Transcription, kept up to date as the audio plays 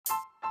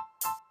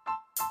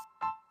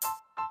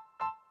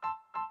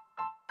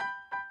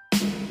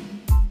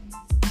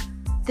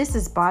This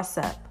is Boss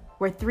Up.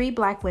 We're 3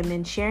 Black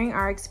women sharing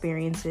our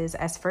experiences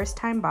as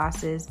first-time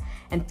bosses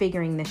and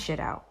figuring this shit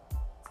out.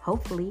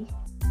 Hopefully.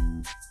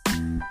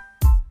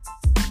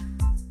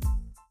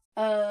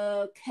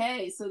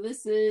 Okay, so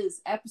this is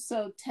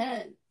episode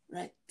 10,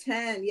 right?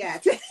 10, yeah.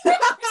 I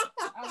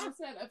almost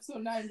said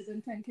episode 9, but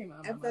then 10 came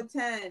out. Episode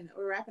 10.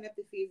 We're wrapping up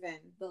the season.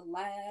 The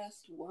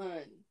last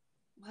one.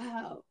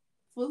 Wow.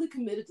 Fully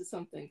committed to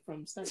something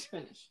from start to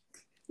finish.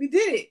 We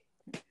did it.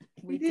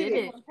 We did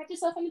it. Pat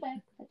yourself on the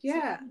back.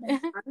 Yeah.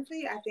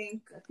 Honestly, I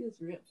think that feels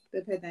real.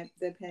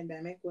 The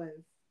pandemic was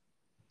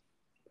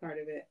part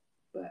of it,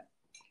 but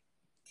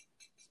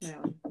my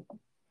own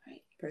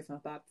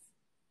personal thoughts.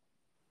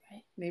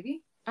 Right.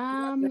 Maybe?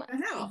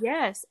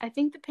 Yes, I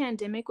think the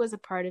pandemic was a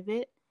part of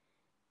it.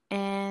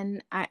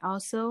 And I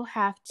also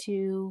have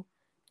to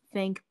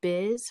thank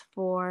Biz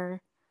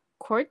for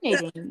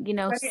coordinating,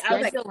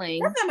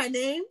 scheduling. That's not my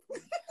name.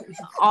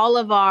 all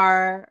of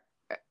our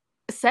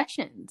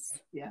sessions.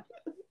 Yeah.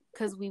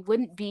 Because we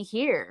wouldn't be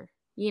here,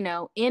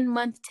 in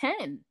month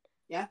 10.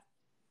 Yeah.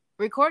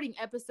 Recording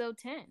episode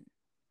 10.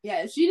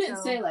 Yeah, if she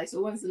didn't say,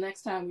 so when's the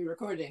next time we're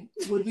recording?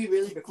 Would we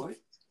really record?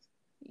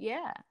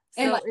 Yeah.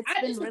 So and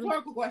it's been a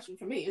rhetorical question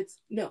for me. It's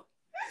no.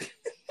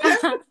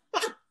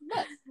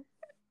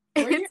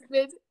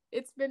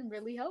 It's been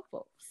really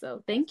helpful.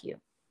 So thank you.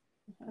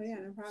 Oh yeah,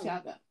 no problem.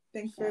 Shout out.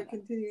 Thanks for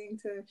continuing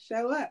to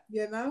show up,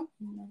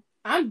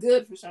 I'm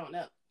good for showing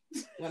up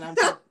when I'm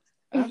told.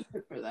 I'm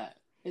good for that.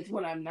 It's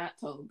when I'm not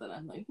told that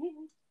I'm like,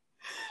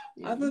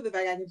 I love the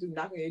fact I can just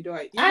knock on your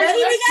door. You ready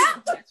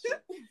to go?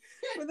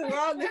 For the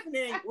world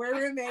listening, we're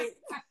roommates.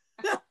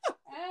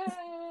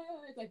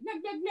 It's like,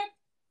 knock, knock, knock.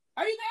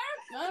 Are you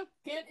there? No,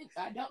 can't.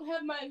 I don't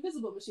have my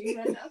invisible machine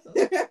right now. So.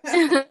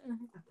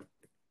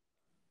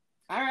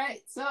 All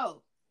right.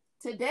 So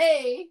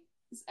today,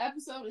 this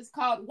episode is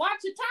called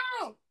 "Watch Your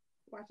Tone."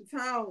 Watch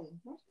your tone.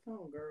 Watch your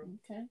tone, girl.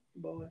 Okay,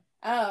 boy.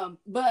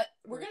 But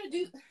we're gonna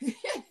do.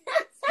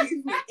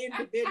 Excuse me,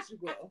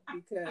 individual,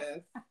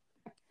 because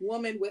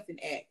woman with an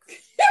X.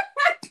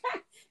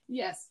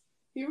 Yes,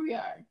 here we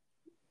are.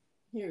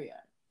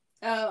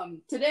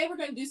 Today we're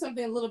gonna do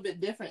something a little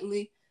bit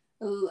differently.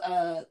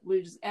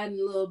 We're just adding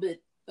a little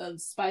bit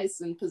of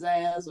spice and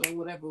pizzazz, or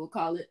whatever we'll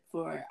call it,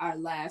 for our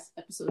last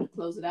episode to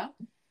close it out.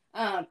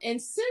 And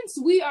since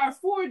we are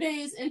 4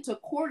 days into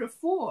quarter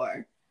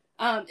 4,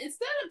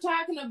 instead of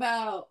talking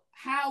about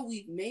how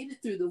we've made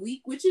it through the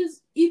week, which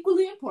is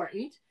equally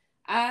important,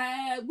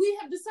 we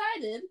have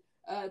decided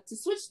to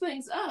switch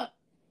things up.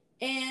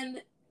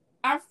 And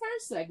our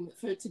first segment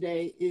for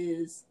today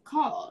is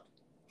called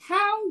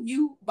How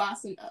You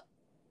Bossing Up.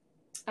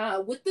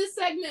 With this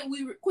segment,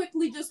 we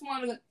quickly just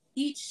want to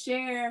each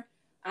share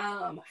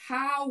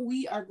how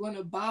we are going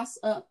to boss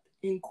up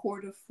in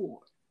quarter 4.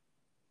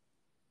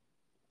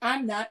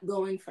 I'm not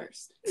going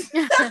first.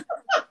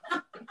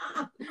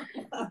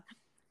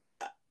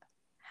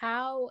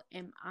 How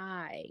am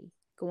I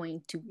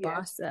going to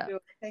boss up?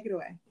 Take it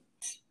away.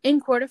 In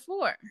quarter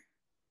 4.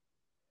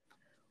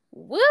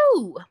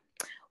 Woo!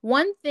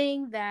 One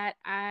thing that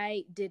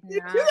I did not...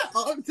 You do that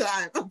all the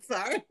time. I'm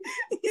sorry.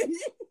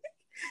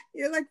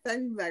 You're like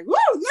standing back. Woo!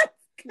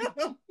 Let's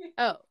go.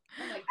 Oh.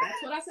 I'm like,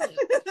 that's what I said.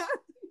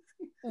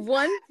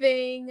 One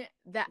thing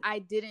that I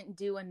didn't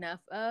do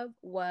enough of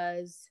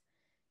was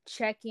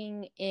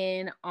checking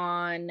in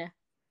on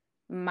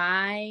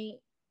my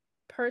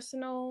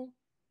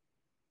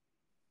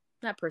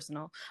my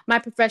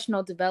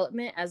professional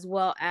development, as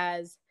well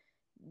as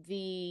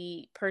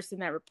the person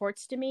that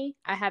reports to me.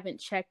 I haven't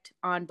checked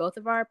on both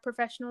of our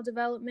professional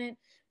development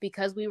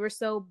because we were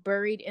so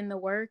buried in the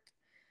work.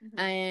 Mm-hmm.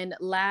 And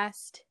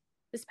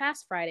this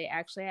past Friday,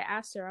 actually, I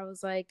asked her, I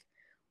was like,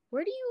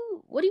 what do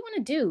you want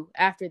to do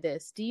after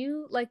this? Do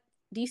you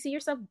see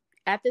yourself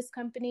at this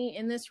company,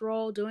 in this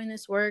role, doing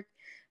this work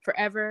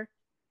forever?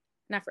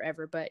 Not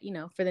forever, but,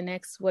 for the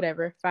next,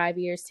 5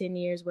 years, 10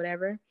 years,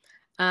 whatever.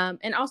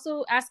 And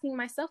also asking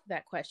myself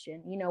that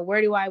question,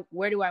 where do I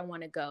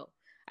want to go?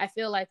 I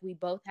feel like we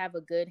both have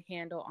a good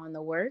handle on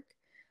the work.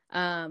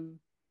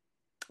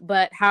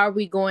 But how are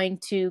we going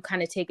to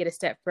kind of take it a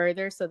step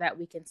further so that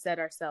we can set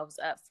ourselves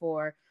up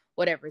for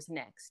whatever's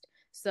next?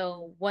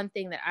 So one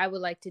thing that I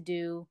would like to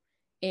do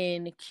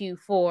in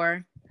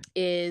Q4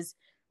 is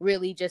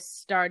really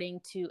just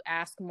starting to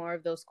ask more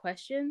of those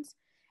questions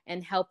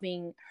and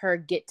helping her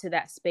get to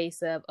that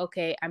space of,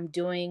 okay, I'm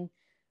doing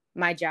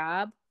my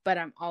job, but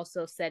I'm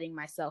also setting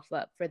myself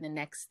up for the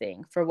next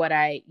thing, for what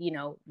I,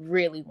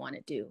 really want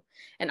to do.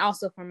 And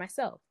also for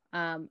myself.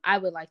 I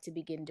would like to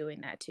begin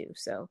doing that too.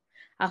 So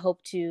I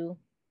hope to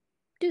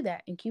do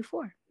that in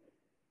Q4.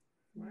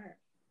 Smart.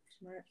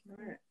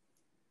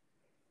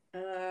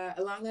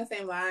 Along those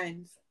same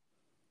lines,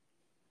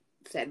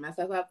 setting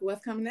myself up for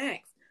what's coming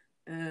next.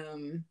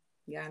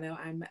 Yeah, I know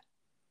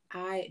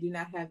I do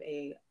not have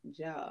a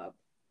job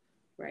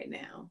right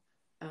now.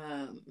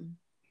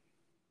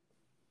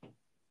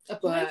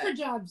 Applying for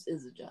jobs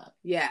is a job.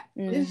 Yeah,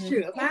 it's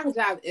true. Applying for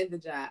jobs is a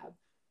job.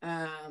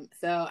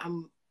 So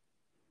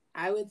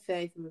I would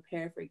say to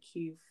prepare for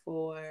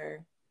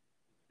Q4,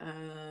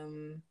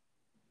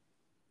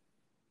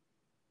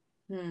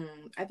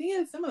 I think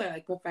it's similar,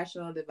 like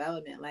professional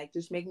development, like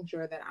just making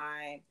sure that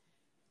I'm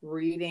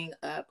reading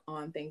up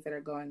on things that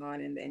are going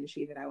on in the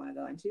industry that I want to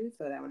go into,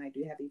 so that when I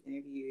do have these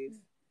interviews,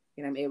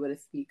 you know, I'm able to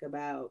speak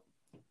about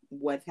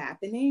what's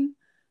happening.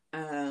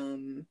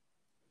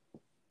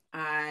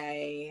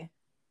 I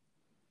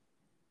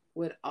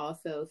would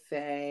also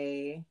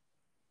say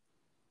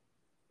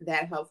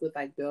that helps with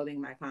like building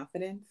my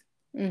confidence.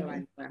 So I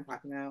know what I'm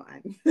talking about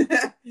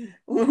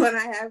when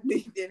I have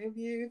these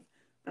interviews.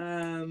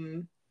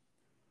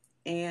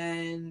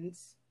 And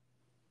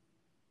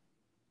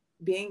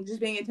being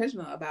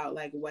intentional about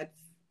like what's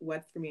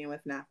for me and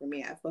what's not for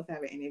me. I was supposed to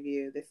have an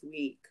interview this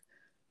week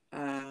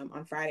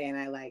on Friday, and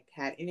I like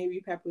had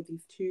interview prep with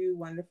these two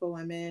wonderful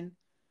women.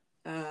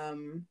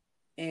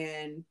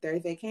 And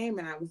Thursday came,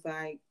 and I was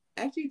like,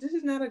 actually, this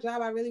is not a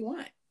job I really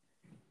want.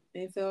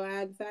 And so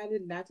I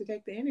decided not to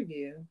take the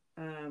interview.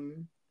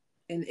 And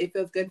it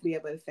feels good to be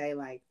able to say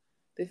like,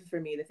 this is for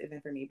me, this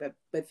isn't for me,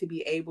 but to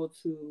be able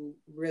to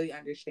really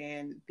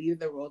understand these are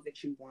the roles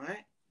that you want,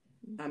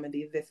 and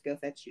these are the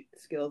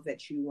skills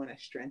that you want to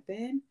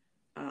strengthen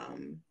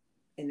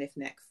in this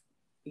next,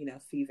 you know,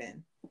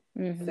 season.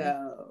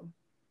 So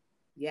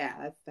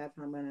yeah, that's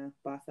how I'm gonna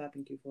boss up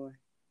in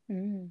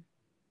Q4.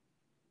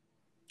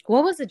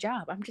 What was the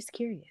job? I'm just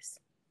curious.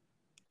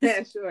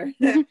 Yeah, sure.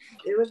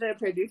 It was a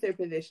producer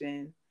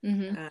position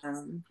at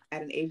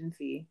an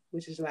agency,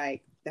 which is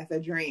like, that's a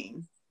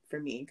dream for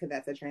me because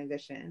that's a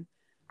transition.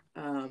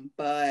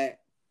 But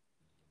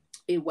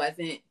it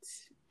wasn't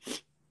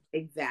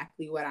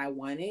exactly what I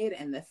wanted,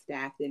 and the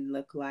staff didn't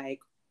look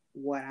like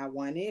what I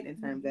wanted in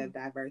terms of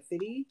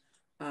diversity.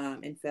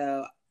 And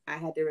so I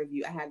had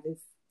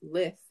this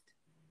list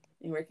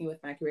in working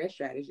with my career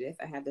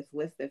strategist. I have this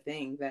list of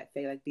things that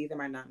say like, these are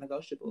my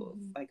non-negotiables,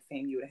 like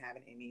saying you would have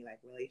in any like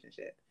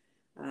relationship.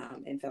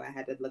 And so I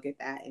had to look at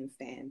that and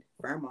stand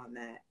firm on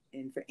that.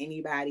 And for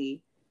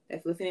anybody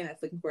that's listening,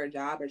 that's looking for a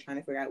job or trying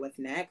to figure out what's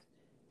next,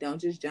 don't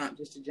just jump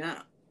just to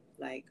jump.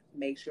 Like,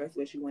 make sure it's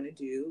what you want to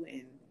do,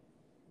 and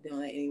don't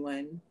let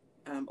anyone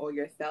or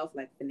yourself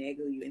like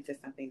finagle you into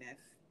something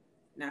that's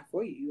not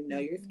for you. You know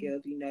your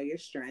skills, you know your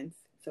strengths,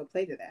 so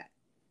play to that.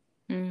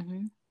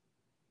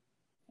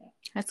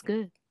 That's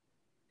good.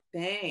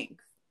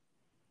 Thanks.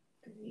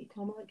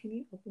 Kamala, can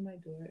you open my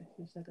door?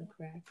 It's like a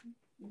crack.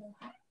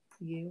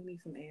 Yeah, we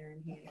need some air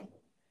in here.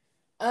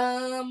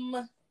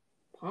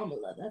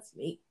 Pamela, that's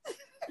me.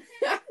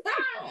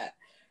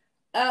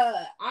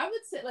 I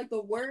would say like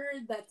the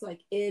word that's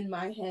like in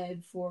my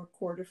head for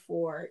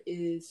Q4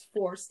 is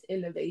forced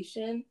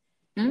innovation.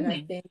 And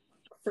I think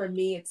for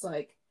me, it's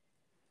like,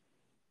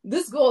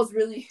 this goal is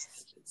really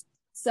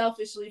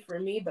selfishly for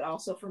me, but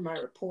also for my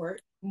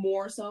report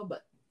more so,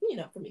 but you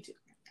know, for me too.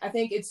 I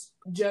think it's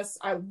just,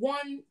 I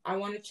want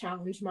to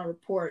challenge my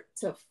report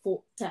to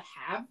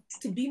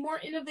be more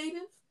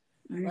innovative.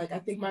 Like, I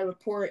think my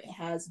report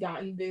has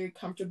gotten very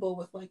comfortable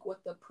with like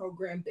what the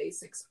program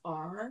basics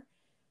are,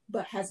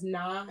 but has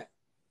not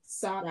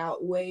sought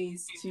out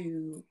ways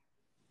to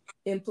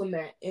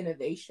implement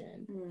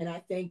innovation. And I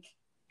think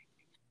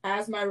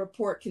as my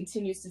report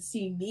continues to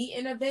see me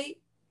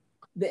innovate,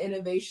 the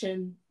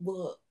innovation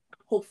will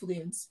hopefully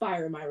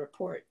inspire my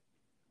report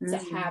to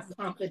have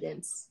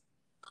confidence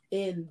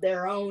in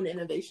their own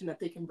innovation that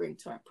they can bring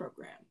to our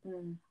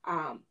program.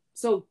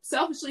 So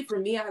selfishly for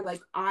me,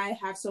 I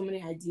have so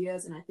many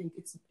ideas, and I think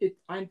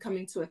I'm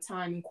coming to a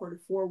time in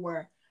Q4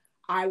 where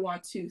I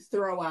want to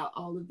throw out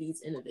all of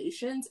these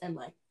innovations and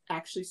like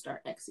actually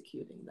start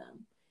executing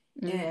them.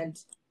 And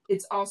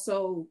it's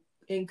also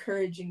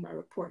encouraging my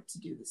report to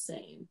do the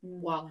same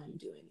while I'm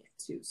doing it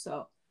too.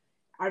 So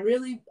I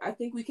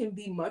think we can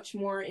be much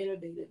more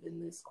innovative in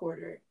this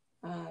quarter.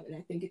 And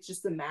I think it's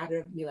just a matter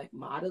of me like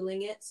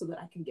modeling it so that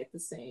I can get the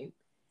same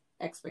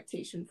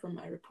expectation from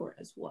my report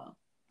as well.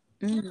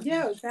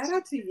 Yo, shout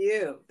out to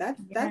you. That's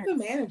a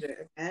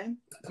manager, man.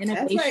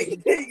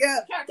 Innovation. That's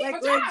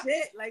like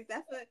legit.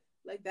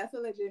 That's a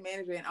legit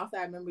manager. And also,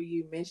 I remember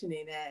you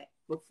mentioning that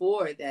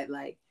before, that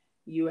like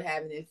you were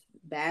having this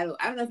battle.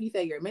 I don't know if you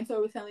said your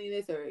mentor was telling you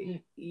this or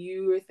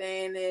you were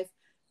saying this,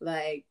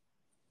 like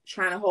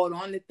trying to hold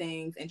on to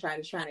things and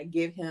trying to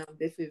give him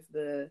this is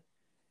the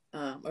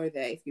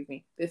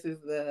this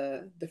is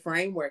the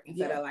framework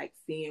instead of like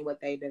seeing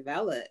what they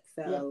develop.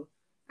 So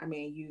I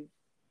mean,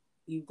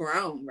 you've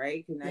grown,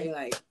 right? Because now you're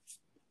like,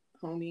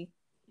 homie,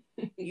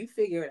 you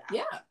figure it out.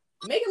 Yeah,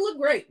 make it look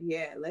great.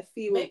 Yeah, let's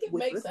see what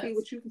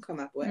you can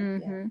come up with.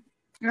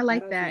 I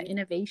like that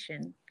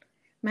innovation.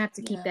 I'm gonna have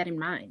to keep that in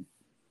mind.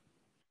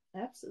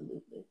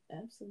 Absolutely.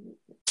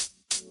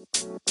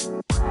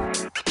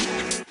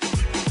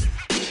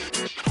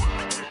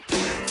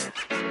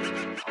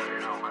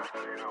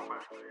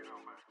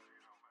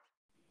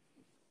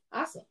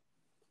 Awesome.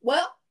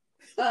 Well,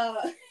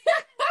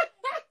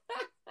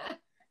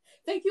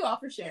 thank you all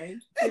for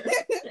sharing. It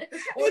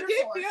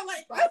did feel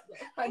like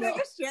I know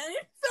a sharing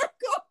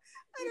circle.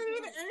 I don't know,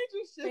 the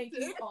energy shifted. Thank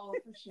you all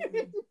for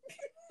sharing.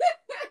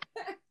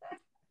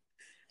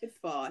 It's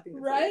fall, I think.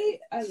 Right?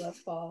 I love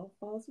fall.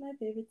 Fall is my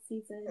favorite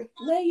season.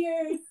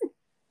 Layers.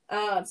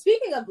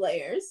 Speaking of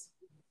layers,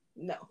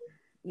 No,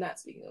 not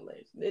speaking of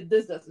layers.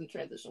 This doesn't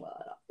transition well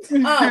at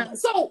all.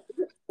 So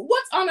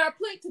what's on our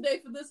plate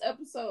today for this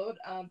episode,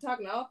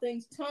 talking all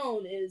things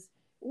tone, is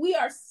we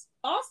are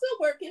all still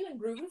working and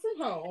grooving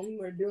from home.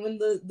 We're doing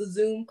the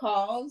Zoom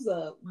calls,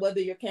 whether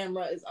your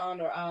camera is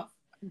on or off.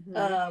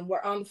 Mm-hmm.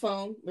 We're on the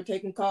phone. We're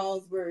taking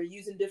calls. We're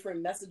using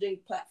different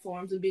messaging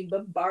platforms and being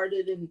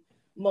bombarded in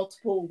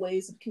multiple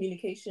ways of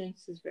communication.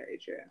 This is very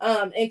true.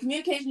 And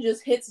communication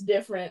just hits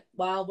different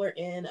while we're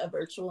in a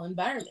virtual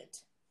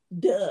environment.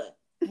 Duh.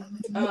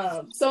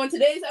 So in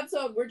today's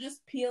episode, we're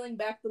just peeling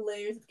back the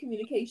layers of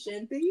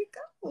communication. There you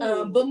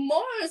go. But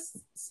more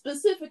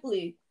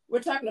specifically,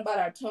 we're talking about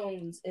our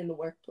tones in the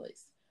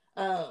workplace.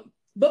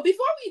 But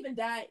before we even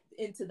dive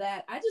into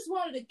that, I just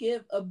wanted to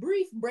give a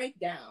brief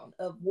breakdown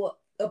of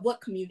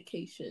what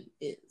communication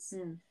is.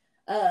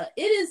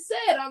 It is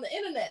said on the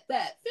internet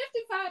that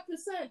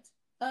 55%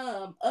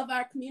 of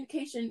our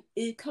communication,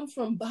 it comes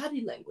from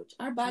body language,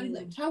 our body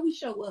language, how we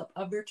show up,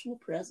 our virtual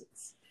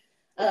presence.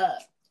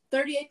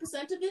 38%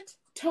 of it,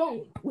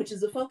 tone, which is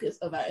the focus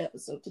of our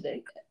episode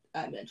today,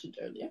 I mentioned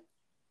earlier.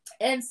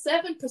 And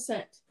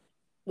 7%,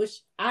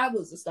 which I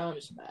was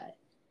astonished by,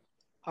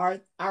 are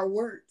our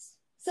words.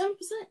 7%.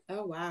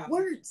 Oh, wow.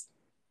 Words.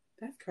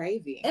 That's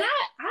crazy. And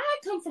I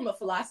come from a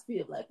philosophy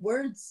of like,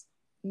 words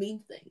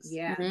mean things.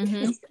 Yeah.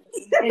 Mm-hmm.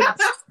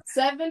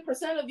 And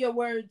 7% of your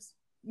words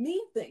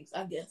mean things,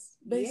 I guess.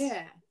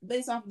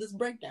 Based off of this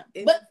breakdown.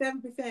 And but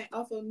 7%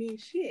 also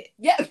means shit.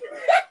 Yeah.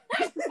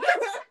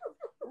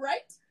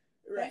 Right?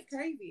 That's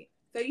crazy.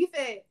 So you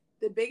said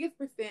the biggest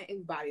percent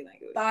is body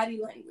language. Body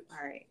language.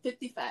 All right.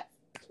 55.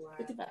 Wow.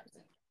 55%.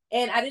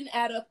 And I didn't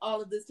add up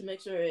all of this to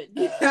make sure it.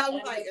 I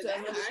was like, is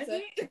that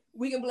 100%.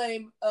 We can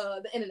blame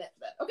the internet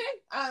for that.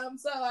 Okay.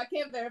 So I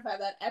can't verify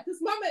that at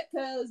this moment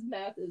because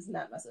math is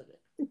not my subject.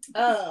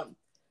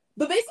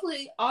 But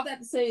basically, all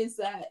that to say is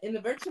that in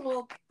the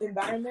virtual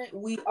environment,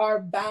 we are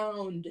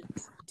bound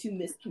to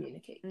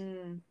miscommunicate.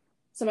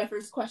 So my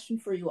first question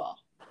for you all.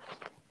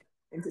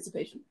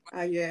 Anticipation.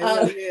 Yeah.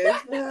 How would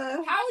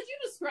you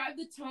describe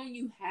the tone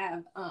you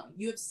have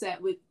set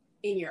with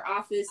in your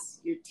office,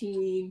 your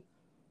team,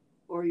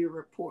 or your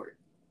report?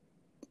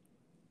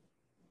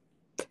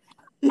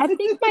 I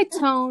think my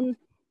tone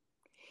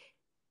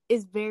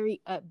is very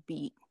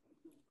upbeat.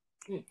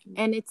 Mm-hmm.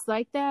 And it's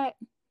like that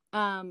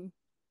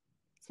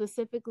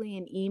specifically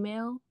in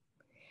email.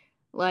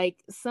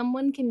 Like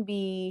someone can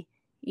be,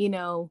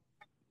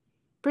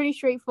 pretty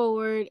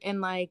straightforward and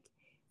like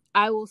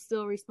I will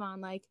still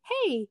respond like,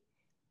 hey,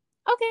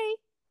 okay,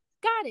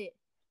 got it,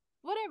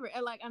 whatever.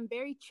 And like, I'm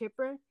very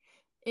chipper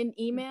in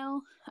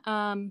email.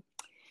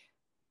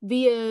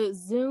 Via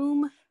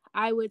Zoom,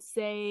 I would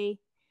say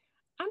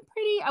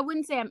I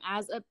wouldn't say I'm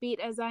as upbeat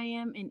as I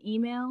am in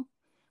email,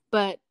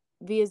 but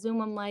via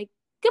Zoom, I'm like,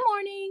 good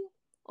morning,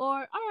 or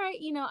all right,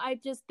 I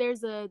just,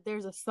 there's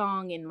a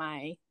song in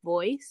my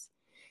voice.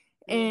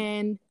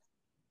 And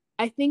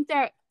I think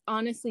that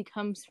honestly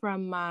comes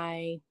from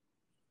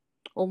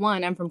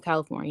one, I'm from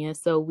California,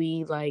 so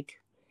we like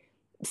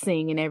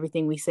sing in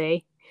everything we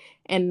say.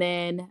 And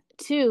then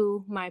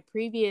 2, my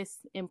previous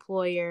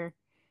employer,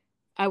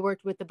 I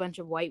worked with a bunch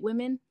of white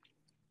women,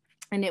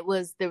 and there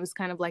was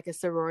kind of like a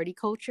sorority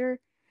culture.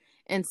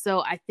 And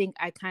so I think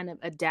I kind of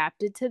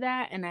adapted to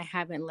that, and I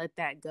haven't let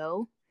that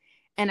go.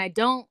 And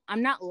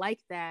I'm not like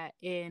that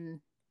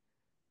in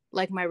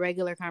like my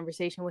regular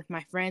conversation with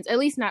my friends, at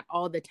least not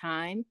all the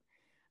time.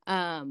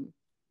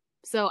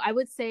 So I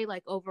would say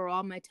like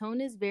overall, my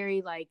tone is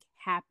very like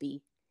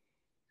happy,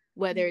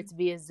 whether it's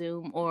via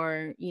Zoom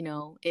or,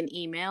 an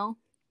email.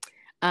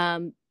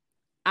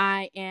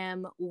 I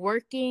am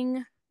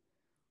working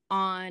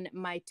on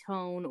my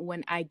tone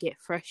when I get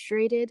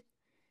frustrated,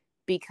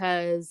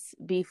 because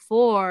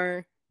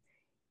before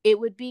it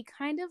would be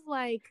kind of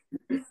like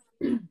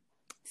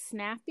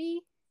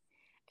snappy,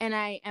 and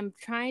I am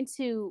trying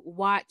to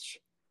watch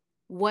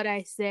what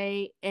I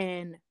say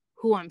and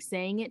who I'm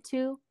saying it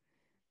to,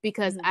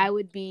 because I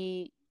would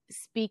be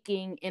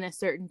speaking in a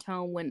certain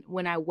tone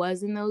when I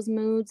was in those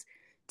moods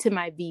to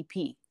my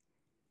VP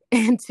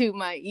and to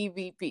my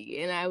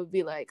EVP, and I would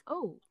be like,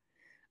 oh,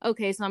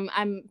 okay. So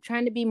I'm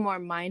trying to be more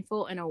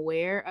mindful and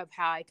aware of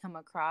how I come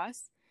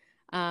across,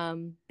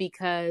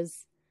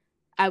 because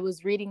I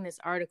was reading this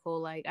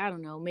article, like, I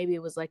don't know, maybe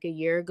it was like a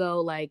year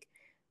ago, like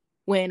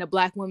when a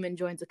Black woman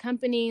joins a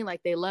company,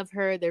 like they love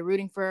her, they're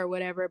rooting for her,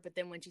 whatever, but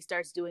then when she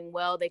starts doing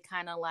well, they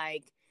kind of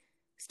like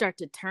start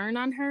to turn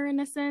on her in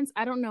a sense.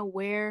 I don't know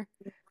where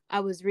I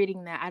was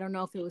reading that. I don't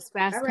know if it was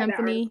Fast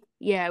Company.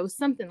 Yeah, it was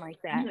something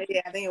like that.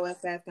 Yeah, I think it was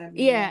Fast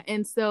Company. Yeah,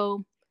 and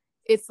so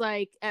it's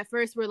like at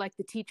first we're like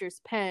the teacher's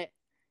pet,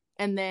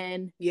 and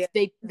then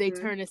they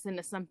turn us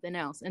into something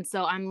else. And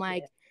so I'm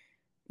like,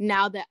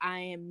 now that I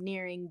am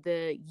nearing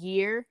the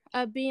year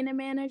of being a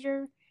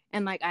manager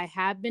and like I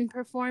have been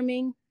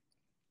performing,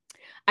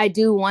 I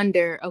do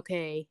wonder,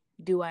 okay,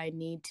 do I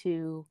need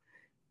to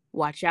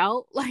watch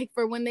out like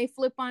for when they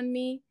flip on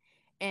me?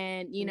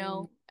 And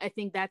I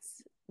think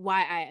that's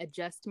why I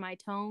adjust my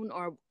tone,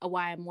 or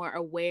why I'm more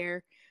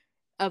aware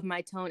of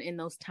my tone in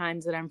those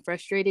times that I'm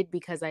frustrated,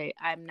 because I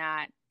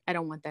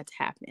don't want that to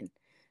happen.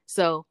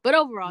 So, but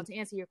overall, to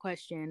answer your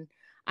question,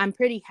 I'm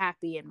pretty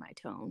happy in my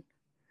tone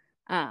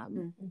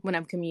when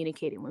I'm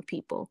communicating with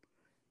people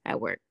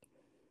at work.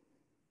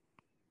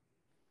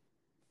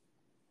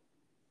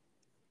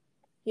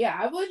 Yeah,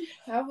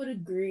 I would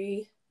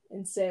agree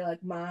and say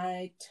like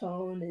my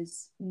tone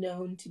is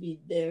known to be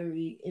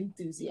very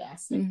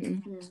enthusiastic.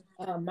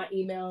 My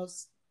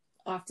emails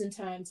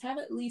oftentimes have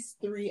at least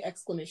 3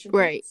 exclamation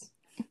points.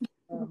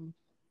 Right.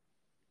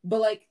 But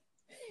like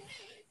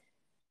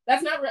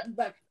that's not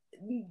like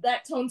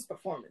that tone's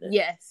performative.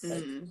 Yes.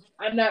 Like,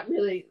 I'm not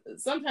really.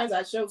 Sometimes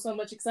I show so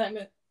much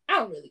excitement, I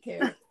don't really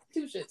care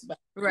 2 shits about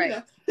it.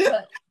 Right. You know?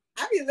 But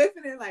I be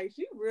listening like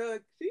she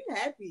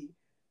happy.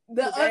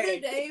 The other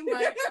day,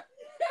 my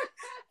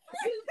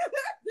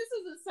this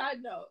is a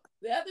side note.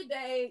 The other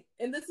day,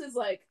 and this is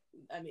like,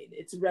 I mean,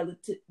 it's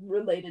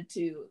related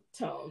to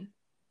tone.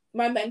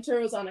 My mentor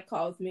was on a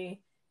call with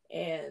me,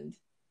 and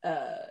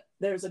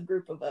there's a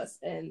group of us,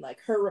 and like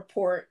her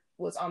report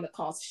was on the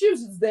call. She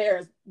was just there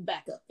as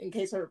backup in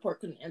case her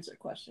report couldn't answer a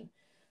question.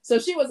 So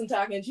she wasn't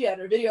talking. She had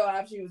her video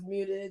off. She was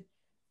muted,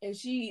 and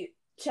she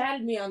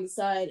chatted me on the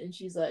side, and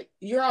she's like,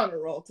 "You're on a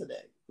roll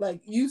today.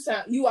 Like you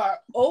are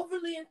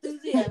overly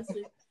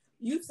enthusiastic.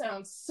 You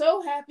sound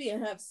so happy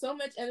and have so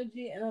much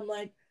energy." And I'm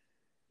like,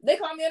 they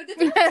call me at a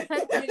good time,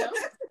 you know?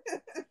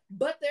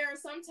 But there are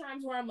some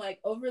times where I'm like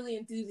overly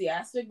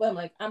enthusiastic, but I'm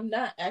like, I'm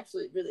not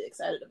actually really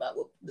excited about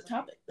the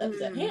topic that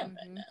is at hand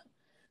right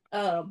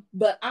now.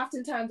 But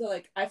oftentimes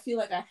I feel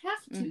like I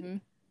have to.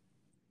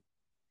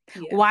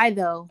 Yeah. Why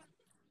though?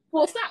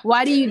 Well, stop.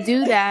 Why do you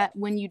do that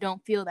when you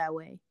don't feel that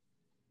way?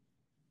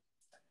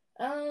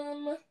 I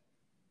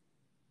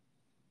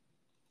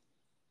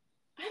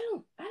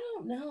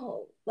don't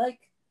know. Like,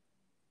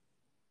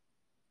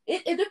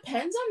 it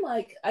depends on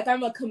like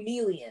I'm a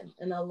chameleon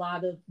in a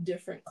lot of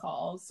different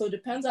calls. So it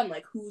depends on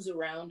like who's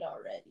around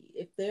already.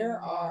 If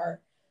there are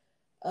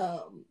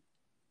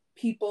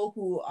people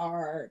who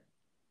are,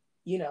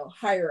 you know,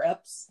 higher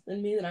ups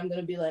than me, then I'm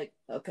gonna be like,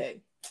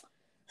 okay,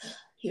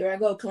 here I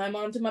go, climb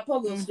onto my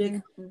pogo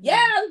stick.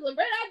 Yeah, this is a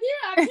great idea.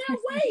 I can't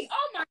wait.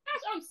 Oh my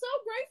gosh, I'm so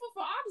grateful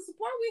for all the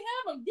support we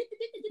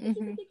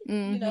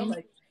have. You know,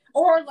 like,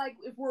 or like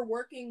if we're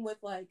working with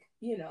like,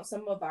 you know,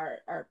 some of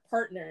our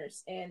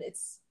partners, and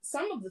it's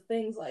some of the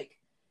things like,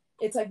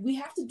 it's like we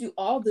have to do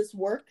all this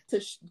work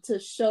to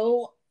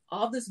show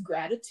all this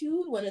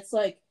gratitude when it's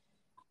like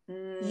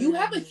you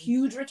have a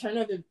huge return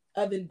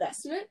of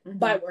investment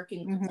by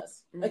working with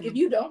us. Like if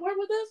you don't work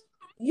with us,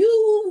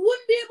 you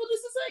wouldn't be able to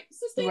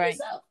sustain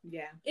yourself.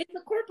 Yeah. It's a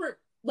corporate,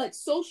 like,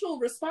 social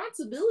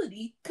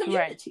responsibility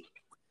community.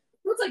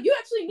 So it's like, you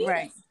actually need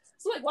us.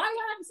 So, like, why do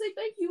I have to say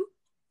thank you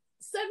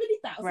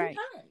 70,000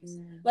 times?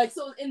 Like,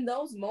 so in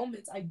those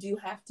moments, I do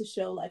have to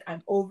show, like,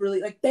 I'm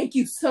overly, like, thank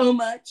you so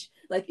much.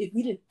 Like, if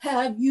we didn't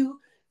have you,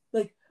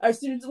 like, our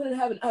students wouldn't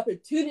have an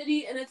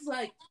opportunity. And it's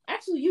like,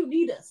 actually, you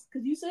need us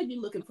because you said you're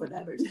looking for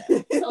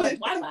diversity. So, like,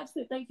 why do I have to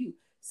say thank you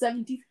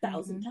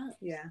 70,000 times?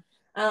 Yeah.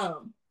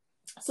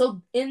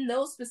 So in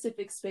those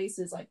specific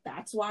spaces, like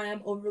that's why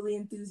I'm overly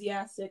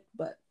enthusiastic,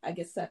 but I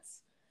guess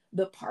that's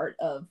the part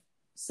of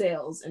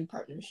sales and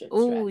partnership.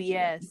 Oh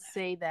yes,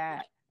 say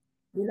that.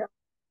 You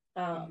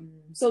know,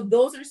 so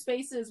those are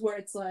spaces where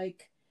it's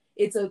like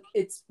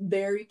it's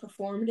very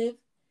performative,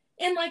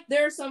 and like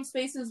there are some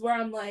spaces where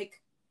I'm like,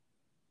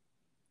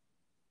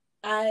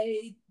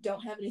 I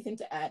don't have anything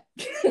to add.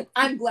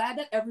 I'm glad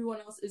that everyone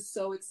else is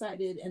so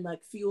excited and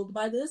like fueled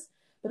by this,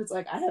 but it's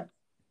like I have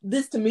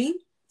this to me.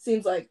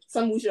 Seems like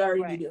something we should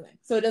already be doing.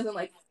 So it doesn't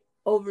like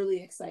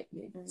overly excite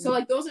me. So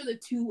like those are the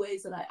 2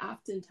 ways that I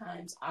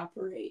oftentimes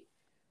operate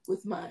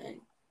with my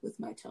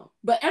tone.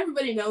 But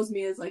everybody knows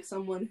me as like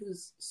someone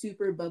who's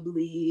super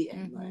bubbly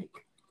and like,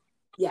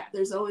 yeah,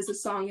 there's always a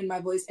song in my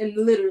voice. And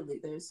literally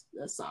there's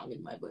a song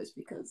in my voice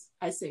because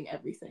I sing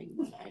everything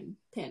when I'm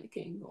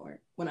panicking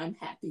or when I'm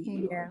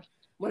happy or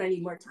when I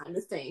need more time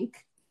to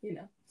think, you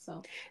know.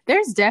 So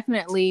there's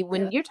definitely,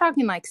 when you're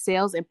talking like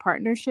sales and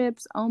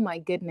partnerships, oh my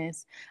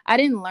goodness, I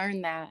didn't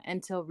learn that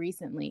until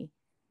recently,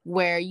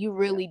 where you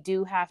really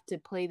do have to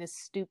play this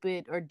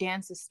stupid or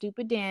dance a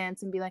stupid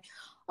dance and be like,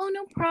 oh,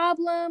 no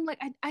problem. Like,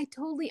 I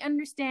totally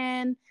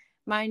understand.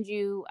 Mind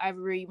you, I've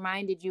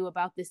reminded you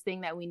about this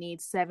thing that we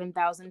need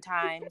 7,000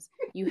 times.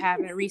 You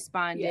haven't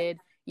responded.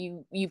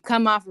 You've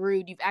come off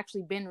rude. You've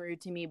actually been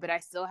rude to me, but I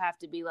still have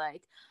to be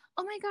like,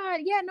 oh my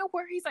God, yeah, no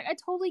worries. Like, I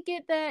totally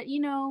get that,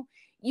 you know,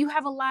 you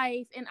have a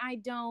life and I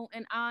don't,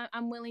 and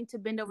I'm willing to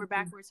bend over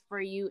backwards for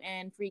you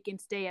and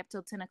freaking stay up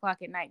till 10 o'clock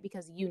at night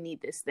because you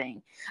need this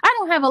thing. I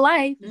don't have a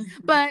life,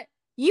 but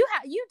you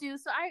do.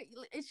 So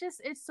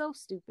it's so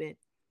stupid.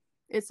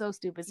 It's so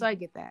stupid. So I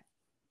get that.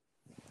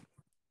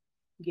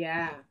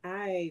 Yeah,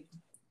 I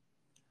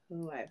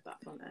have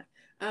thoughts on that.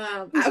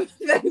 I would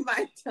say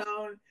my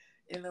tone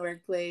in the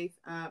workplace,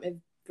 it's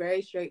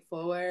very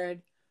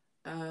straightforward.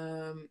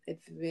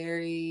 It's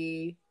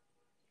very,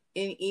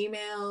 in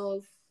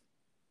emails,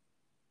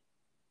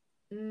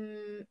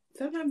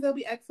 sometimes there'll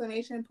be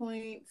exclamation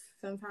points.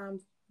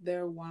 Sometimes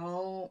there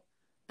won't.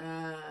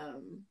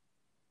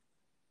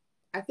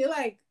 I feel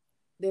like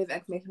there's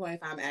exclamation point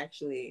if I'm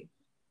actually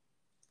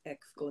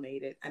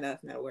exclamated. I know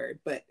that's not a word,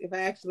 but if I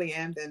actually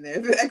am, then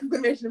there's an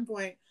exclamation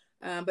point.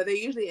 But there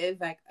usually is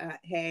like,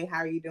 hey, how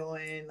are you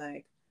doing?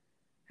 Like,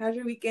 how's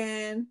your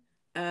weekend?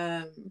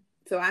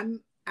 So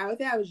I would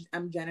say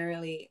I'm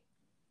generally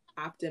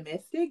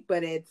optimistic,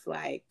 but it's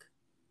like,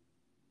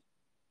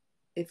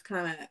 it's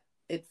kind of,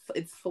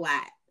 it's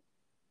flat.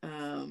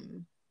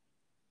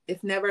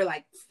 It's never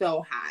like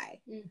so high.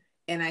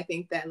 And I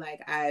think that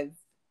like I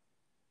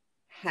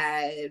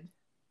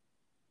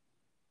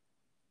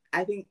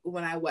think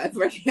when I was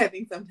working, I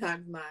think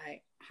sometimes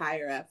my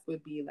higher ups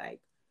would be like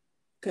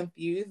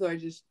confused or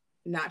just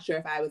not sure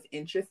if I was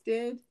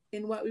interested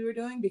in what we were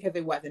doing because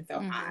it wasn't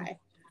so high.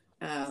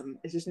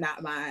 It's just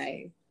not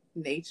my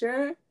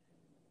nature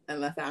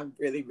unless I'm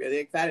really, really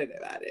excited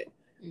about it.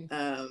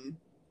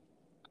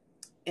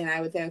 And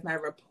I would say with my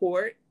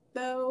report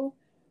though,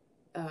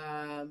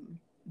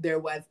 there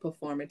was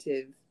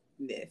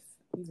performativeness.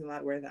 Using a lot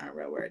of words that aren't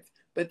real words,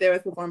 but there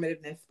was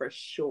performativeness for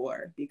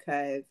sure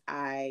because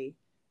I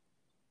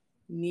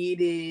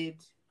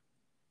needed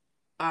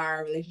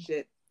our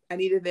relationship. I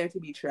needed there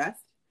to be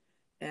trust,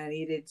 and I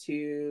needed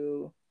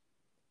to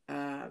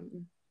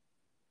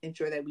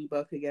ensure that we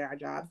both could get our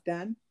jobs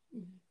done.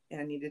 And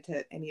I needed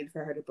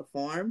for her to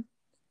perform,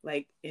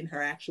 like in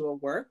her actual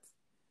work.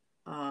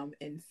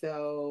 And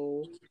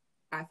so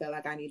I felt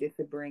like I needed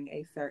to bring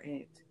a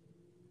certain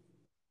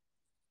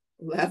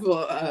level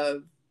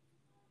of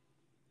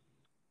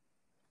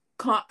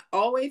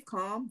always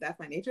calm. That's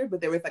my nature,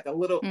 but there was like a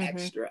little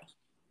extra,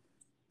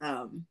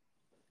 I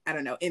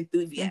don't know,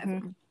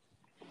 enthusiasm.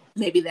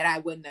 Maybe that I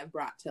wouldn't have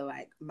brought to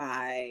like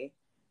my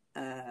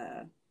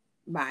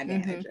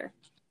manager.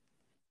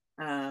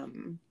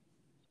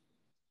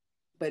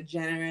 But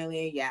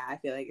generally, yeah, I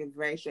feel like it's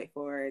very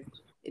straightforward.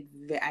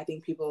 I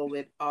think people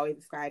would always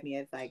describe me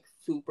as like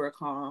super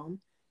calm.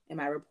 And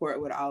my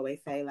report would always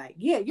say like,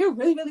 yeah, you're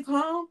really, really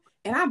calm.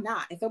 And I'm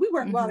not. And so we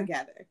work well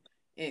together.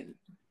 And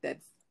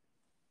that's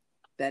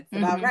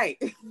about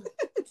right.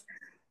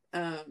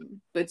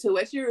 But to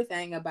what you were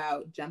saying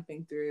about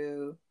jumping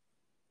through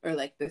or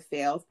like the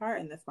sales part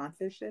and the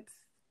sponsorships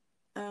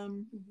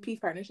piece,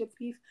 partnerships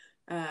piece,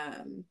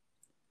 that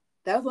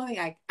was one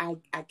thing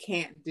I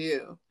can't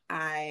do.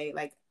 I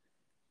like,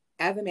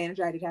 as a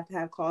manager, I did have to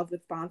have calls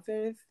with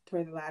sponsors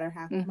towards the latter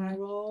half of my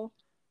role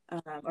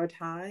or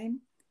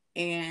time.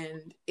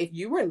 And if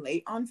you were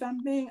late on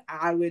something,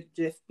 I would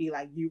just be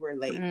like, you were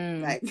late.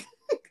 Like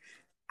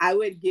I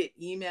would get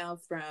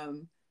emails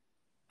from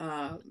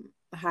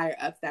higher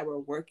ups that were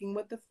working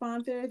with the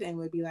sponsors and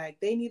would be like,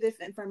 they need this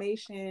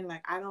information.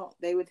 Like,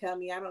 they would tell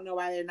me, I don't know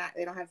why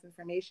they don't have this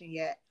information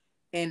yet.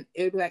 And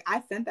it would be like,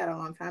 I sent that a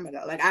long time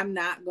ago. Like, I'm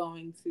not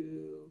going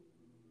to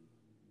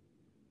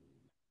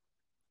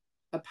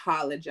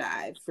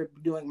apologize for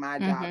doing my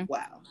job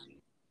well.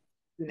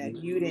 You know,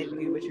 you didn't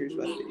do what you were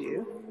supposed to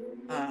do.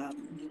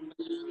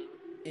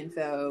 And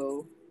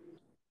so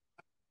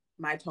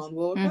my tone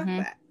will reflect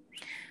that.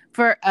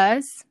 For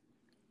us,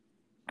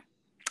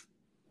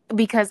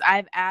 because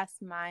I've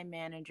asked my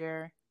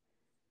manager,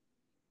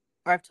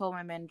 or I've told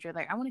my manager,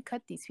 like, I want to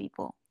cut these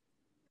people.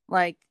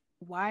 Like,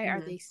 why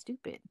are they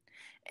stupid?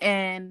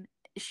 And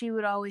she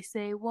would always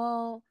say,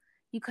 well,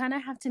 you kind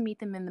of have to meet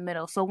them in the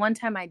middle. So one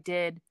time I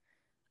did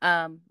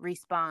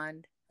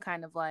respond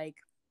kind of like,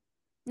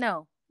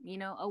 no, you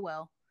know, oh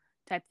well,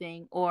 type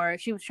thing. Or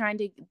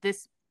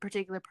this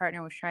particular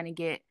partner was trying to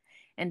get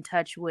in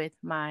touch with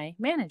my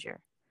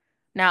manager.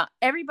 Now,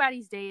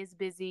 everybody's day is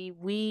busy.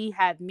 We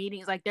have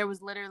meetings. Like, there was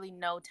literally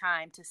no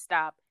time to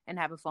stop and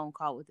have a phone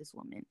call with this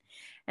woman.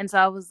 And so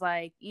I was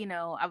like, you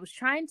know, I was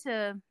trying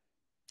to,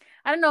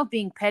 I don't know if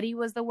being petty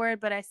was the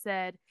word, but I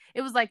said,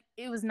 it was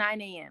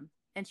 9 a.m.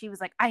 And she was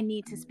like, I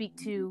need to speak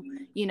to,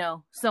 you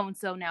know,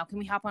 so-and-so now. Can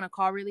we hop on a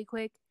call really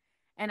quick?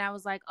 And I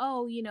was like,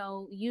 oh, you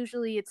know,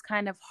 usually it's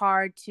kind of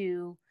hard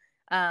to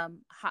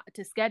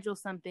schedule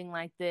something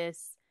like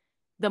this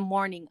the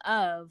morning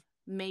of.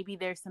 Maybe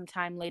there's some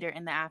time later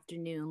in the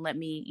afternoon. Let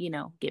me, you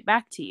know, get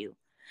back to you.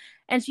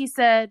 And she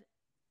said,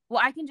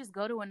 well, I can just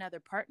go to another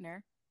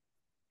partner.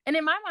 And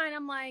in my mind,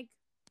 I'm like,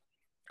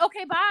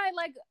 okay, bye.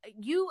 Like,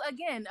 you,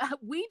 again,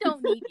 we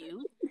don't need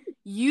you.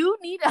 You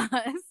need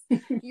us.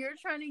 You're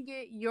trying to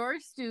get your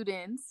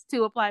students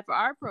to apply for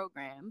our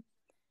program.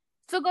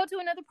 So go to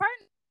another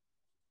partner.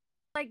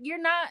 Like,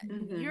 you're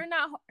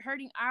not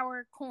hurting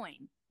our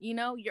coin. You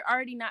know, you're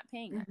already not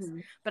paying us.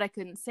 But I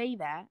couldn't say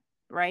that,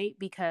 right?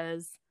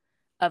 Because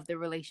of the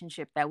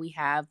relationship that we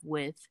have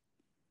with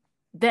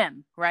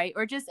them, right?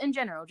 Or just in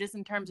general, just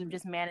in terms of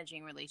just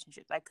managing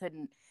relationships. I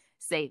couldn't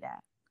say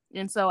that.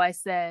 And so I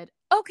said,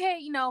 okay,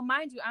 you know,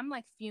 mind you, I'm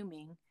like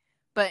fuming.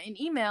 But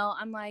in email,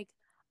 I'm like,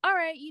 all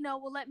right, you know,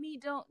 well,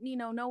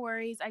 no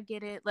worries. I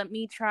get it. Let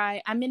me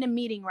try. I'm in a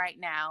meeting right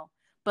now,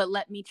 but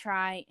let me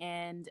try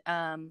and,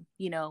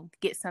 you know,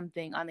 get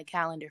something on the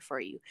calendar for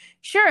you.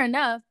 Sure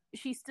enough,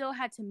 she still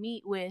had to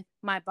meet with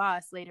my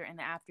boss later in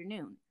the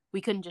afternoon.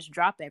 We couldn't just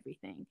drop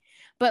everything.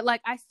 But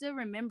like, I still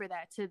remember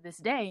that to this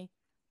day.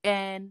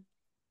 And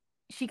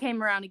she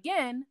came around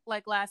again,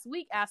 like last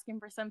week, asking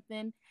for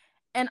something.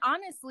 And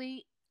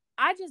honestly,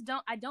 I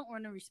don't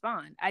want to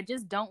respond. I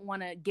just don't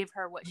want to give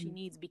her what she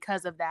needs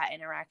because of that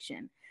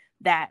interaction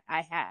that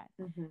I had.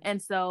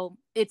 And so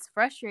it's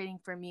frustrating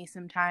for me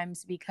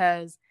sometimes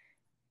because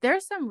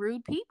there's some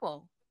rude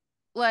people,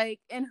 like,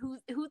 and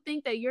who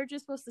think that you're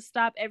just supposed to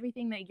stop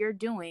everything that you're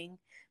doing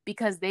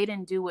because they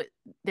didn't do what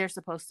they're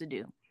supposed to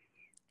do.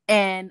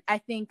 And I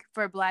think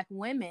for Black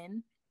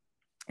women,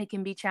 it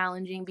can be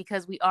challenging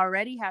because we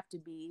already have to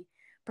be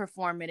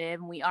performative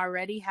and we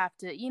already have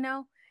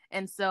to,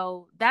 and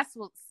so that's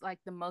what's like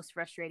the most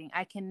frustrating.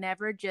 I can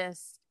never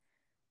just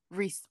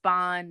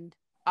respond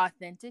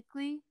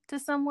authentically to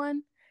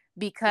someone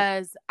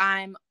because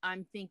I'm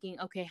thinking,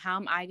 okay, how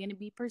am I going to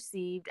be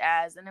perceived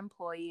as an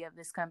employee of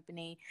this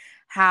company?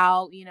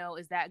 How,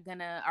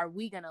 are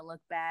we going to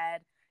look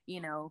bad,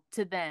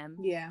 to them?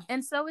 Yeah.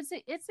 And so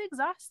it's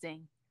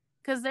exhausting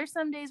because there's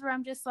some days where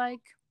I'm just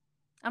like,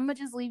 I'm going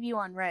to just leave you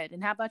on red.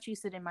 And how about you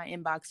sit in my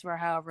inbox for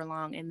however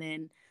long and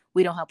then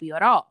we don't help you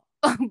at all?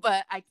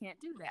 But I can't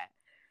do that.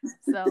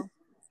 So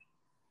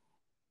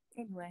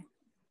anyway.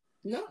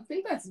 No, I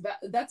think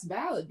that's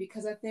valid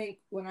because I think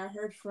when I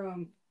heard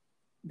from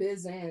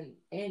Biz and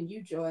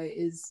you, Joy,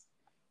 is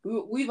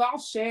we've all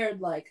shared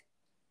like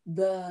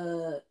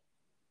the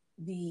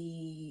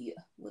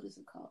what is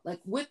it called?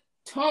 Like with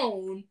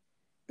tone,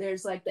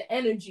 there's like the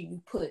energy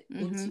you put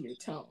into your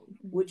tone,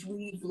 which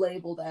we've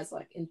labeled as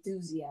like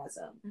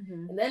enthusiasm.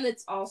 And then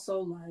it's also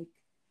like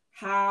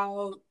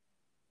how,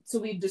 so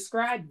we've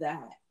described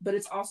that, but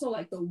it's also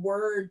like the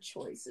word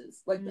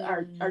choices, like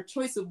our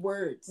choice of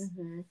words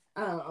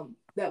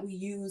that we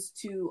use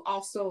to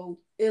also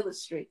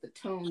illustrate the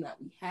tone that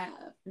we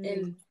have.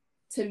 And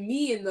to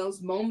me, in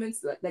those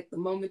moments, like the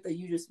moment that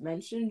you just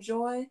mentioned,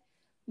 Joy,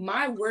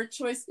 my word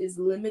choice is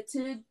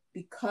limited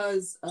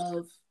because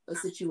of a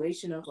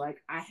situation of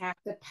like, I have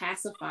to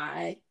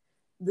pacify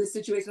the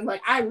situation.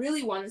 Like, I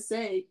really want to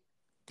say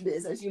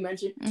this, as you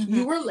mentioned,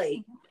 you were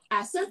late.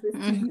 I sent this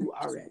to you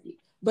already.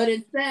 But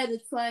instead,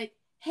 it's like,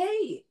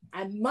 hey,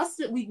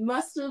 we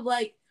must have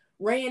like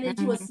ran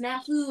into a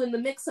snafu in the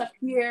mix up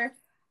here.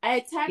 I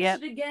attached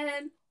it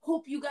again.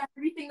 Hope you got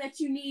everything that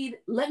you need.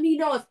 Let me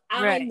know if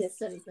I missed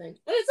anything. And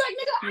it's like,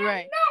 nigga,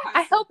 I know.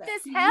 I hope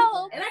this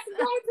helps. And I can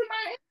go into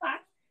my inbox.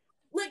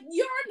 Like,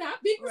 you're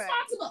not being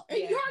responsible.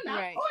 And you're not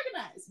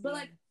organized. But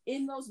like,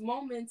 in those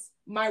moments,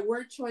 my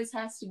word choice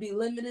has to be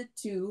limited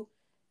to,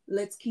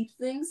 let's keep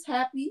things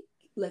happy.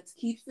 Let's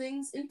keep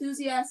things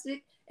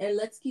enthusiastic. And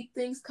let's keep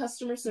things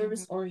customer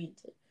service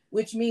oriented.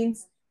 Which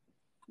means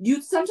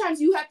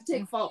sometimes you have to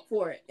take fault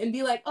for it. And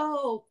be like,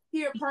 oh,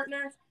 here,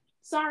 partner.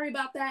 Sorry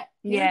about that.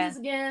 Here it is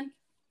again.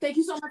 Thank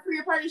you so much for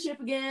your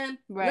partnership again.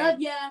 Love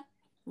ya.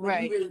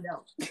 Right. You really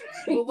don't.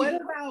 But what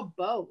about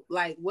both?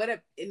 Like, what if?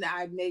 And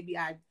I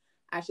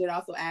should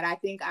also add. I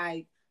think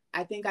I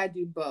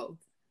do both.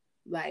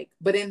 Like,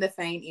 but in the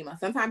same email.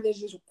 Sometimes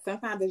it's just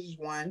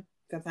one.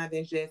 Sometimes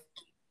it's just,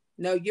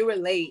 no, you were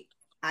late.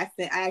 I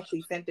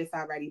actually sent this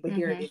already, but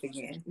here it is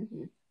again.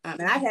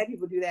 And I've had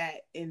people do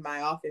that in my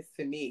office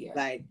to me,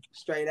 like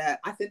straight up.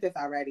 I sent this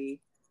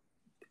already.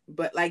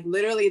 But like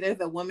literally,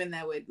 there's a woman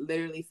that would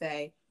literally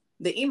say,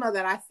 the email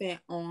that I sent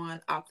on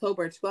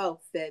October 12th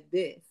said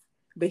this,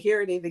 but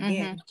here it is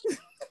again.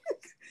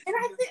 And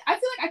I feel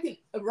like I can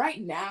right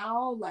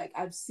now, like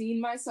I've seen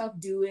myself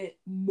do it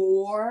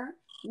more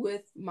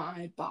with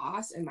my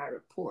boss and my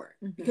report.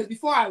 Because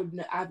before I would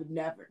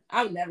never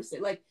say,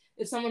 like,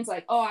 if someone's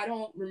like, oh, I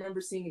don't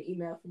remember seeing an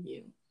email from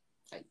you.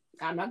 Like,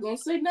 I'm not going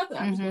to say nothing.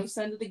 I'm just going to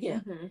send it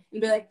again. And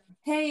be like,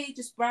 hey,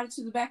 just brought it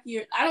to the back of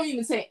your... I don't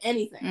even say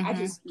anything. I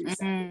just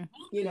resend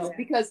it,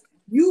 because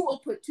you will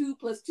put 2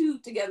 + 2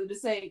 together to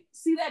say,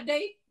 see that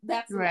date?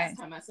 That's the last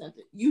time I sent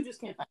it. You just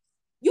can't find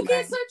it. You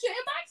can't search your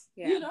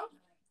inbox,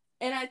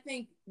 And I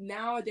think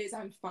nowadays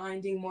I'm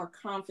finding more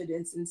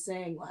confidence in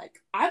saying,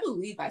 like, I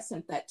believe I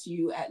sent that to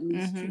you at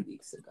least 2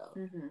 weeks ago.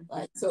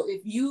 Like, so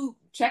if you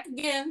check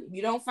again, if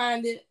you don't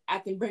find it, I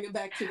can bring it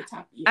back to the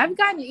top of your I've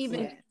gotten inbox.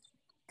 even...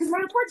 Because my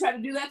report tried to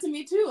do that to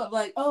me too. I'm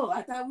like, oh,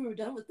 I thought we were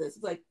done with this.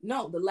 It's like,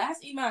 no, the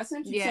last email I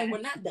sent you saying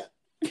we're not done.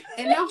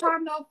 And no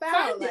harm, no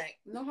foul. Like,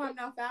 no harm,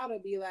 no foul to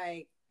be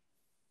like,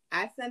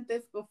 I sent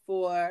this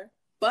before,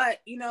 but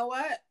you know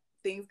what?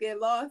 Things get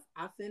lost.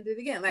 I'll send it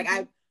again. Like,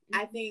 I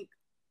think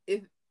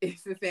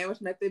it's the sandwich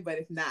method, but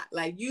it's not.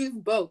 Like, use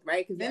both,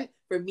 right? Because then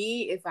for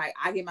me, it's like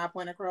I get my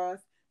point across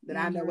that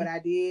I know what I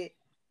did,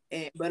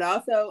 but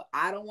also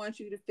I don't want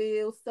you to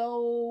feel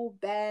so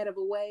bad of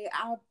a way.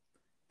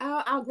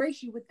 I'll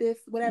grace you with this,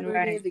 whatever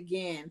it is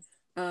again.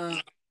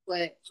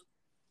 But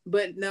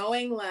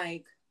knowing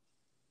like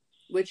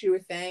what you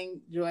were saying,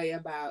 Joy,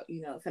 about,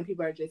 some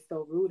people are just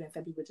so rude and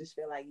some people just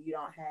feel like you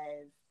don't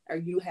have, or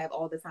you have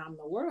all the time in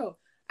the world.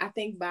 I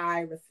think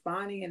by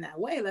responding in that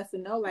way, lets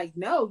them know like,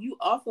 no, you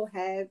also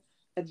have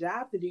a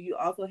job to do. You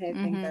also have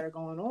things that are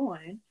going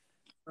on.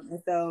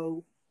 And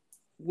so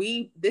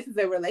this is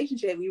a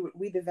relationship.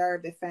 We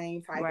deserve the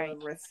same type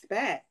of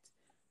respect.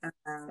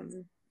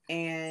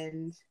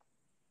 And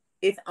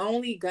it's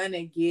only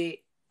gonna get,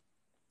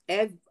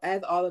 as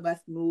all of us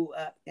move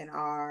up in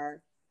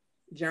our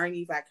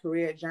journeys, like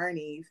career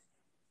journeys,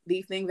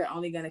 these things are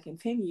only going to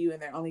continue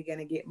and they're only going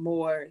to get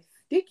more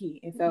sticky.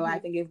 And so I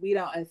think if we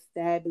don't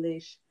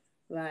establish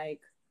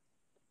like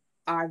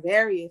our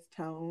various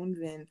tones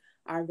and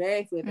our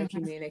various ways of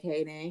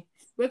communicating,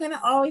 we're going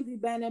to always be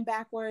bending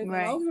backwards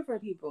and over for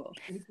people.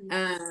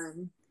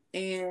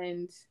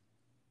 And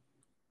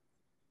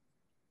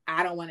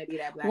I don't want to be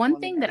that black One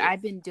woman thing that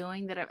I've been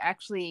doing that I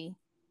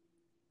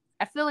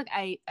feel like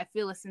I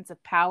feel a sense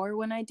of power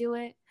when I do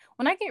it.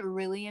 When I get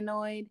really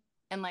annoyed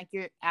and like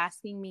you're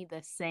asking me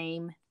the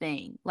same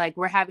thing, like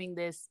we're having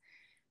this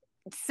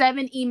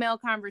 7 email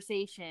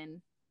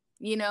conversation,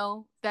 you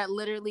know, that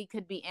literally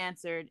could be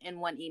answered in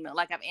 1 email.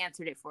 Like I've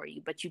answered it for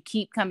you, but you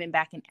keep coming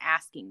back and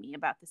asking me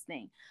about this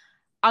thing.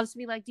 I'll just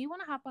be like, do you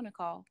want to hop on a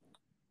call?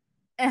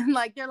 And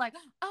like, they're like,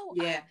 oh,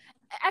 yeah.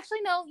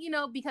 Actually, no, you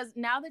know, because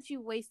now that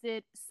you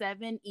wasted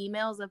 7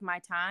 emails of my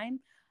time,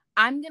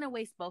 I'm going to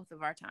waste both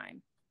of our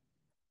time.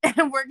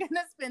 And we're going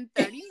to spend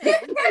 30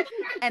 minutes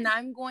and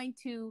I'm going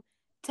to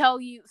tell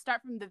you,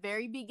 start from the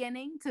very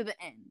beginning to the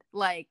end.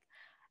 Like,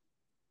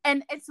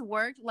 and it's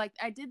worked. Like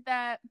I did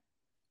that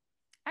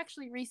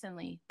actually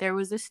recently. There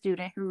was a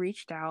student who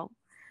reached out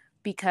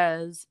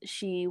because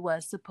she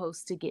was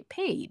supposed to get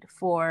paid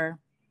for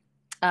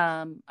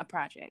a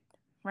project,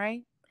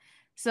 right?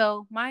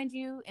 So mind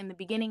you, in the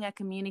beginning, I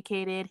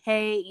communicated,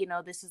 hey, you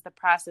know, this is the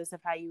process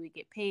of how you would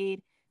get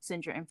paid.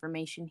 Send your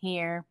information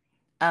here.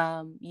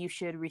 You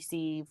should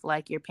receive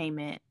like your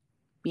payment,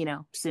 you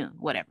know, soon,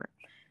 whatever.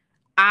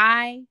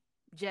 I'm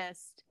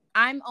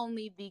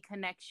only the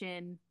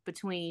connection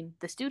between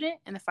the student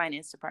and the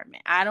finance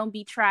department. I don't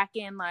be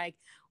tracking like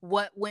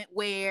what went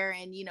where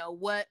and, you know,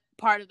 what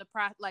part of the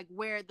like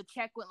where the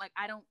check went. Like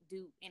I don't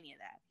do any of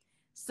that.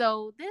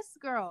 So this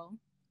girl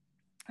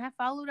had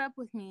followed up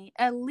with me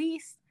at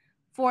least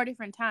 4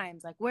 different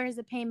times. Like, where's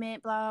the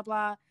payment? Blah, blah,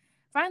 blah.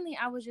 Finally,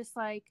 I was just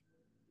like,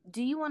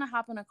 do you want to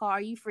hop on a call?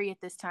 Are you free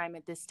at this time,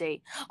 at this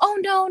date? Oh,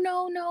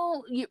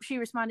 no. She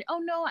responded, oh,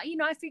 no, you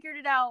know, I figured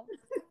it out.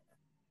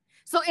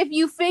 So if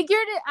you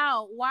figured it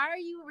out, why are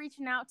you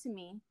reaching out to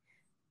me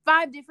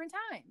 5 different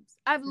times?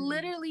 I've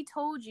literally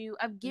told you,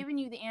 I've given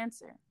you the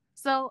answer.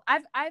 So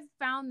I've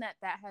found that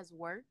has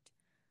worked.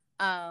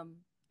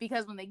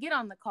 Because when they get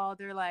on the call,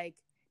 they're like,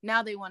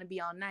 now they want to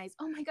be all nice.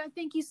 Oh my God,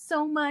 thank you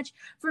so much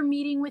for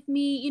meeting with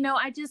me. You know,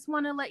 I just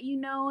want to let you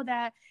know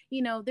that,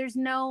 you know, there's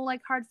no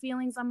like hard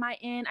feelings on my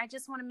end. I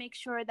just want to make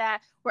sure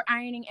that we're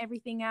ironing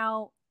everything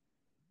out.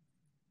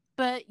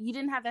 But you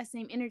didn't have that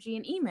same energy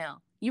in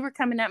email. You were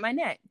coming at my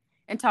neck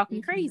and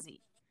talking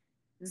crazy.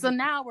 So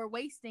now we're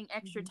wasting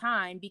extra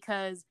time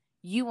because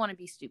you want to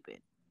be stupid.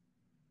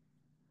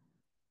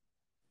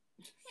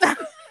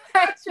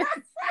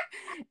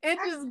 It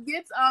just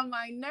gets on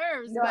my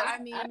nerves. No, but I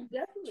mean,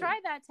 try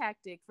that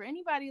tactic for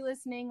anybody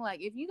listening. Like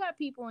if you got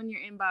people in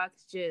your inbox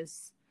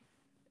just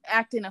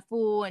acting a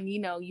fool and, you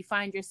know, you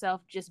find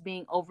yourself just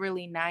being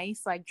overly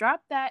nice, like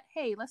drop that.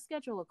 Hey, let's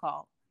schedule a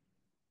call.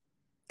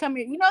 Come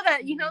here. You know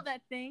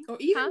that thing. Or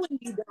even when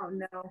you don't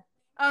know.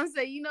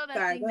 So you know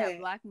that thing that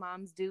Black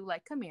moms do.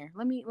 Like, come here.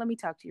 Let me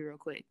talk to you real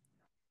quick.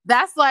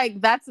 That's my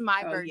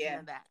version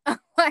of that.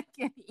 Like,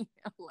 you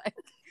know, like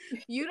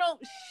you don't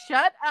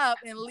shut up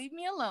and leave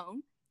me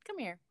alone. Come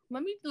here.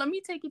 Let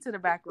me take you to the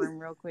back room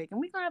real quick and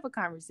we're gonna have a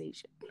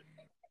conversation.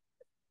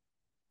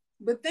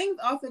 But things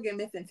also get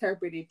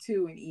misinterpreted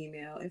too in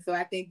email. And so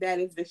I think that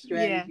is the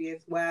strategy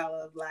as well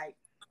of like,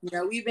 you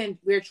know,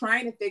 we're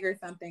trying to figure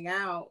something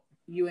out,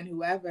 you and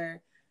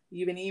whoever.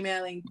 You've been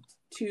emailing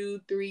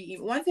 2, 3,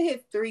 once it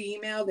hits 3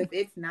 emails, if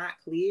it's not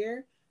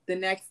clear, the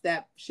next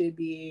step should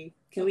be,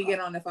 can we get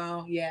on the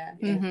phone? Yeah.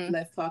 And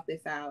let's talk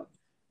this out.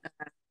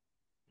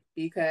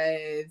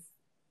 Because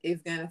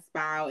it's going to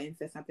spiral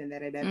into something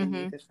that it doesn't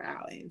need to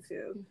spiral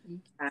into.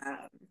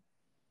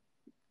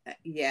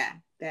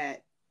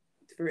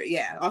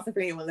 Also for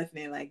anyone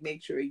listening, like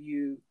make sure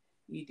you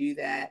do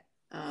that.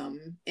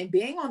 And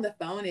being on the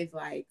phone is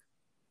like,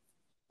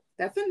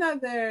 that's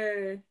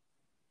another,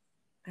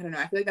 I don't know,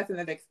 I feel like that's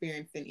another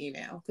experience than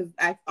email. Because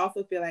I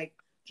also feel like,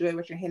 Joy,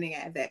 what you're hinting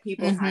at is that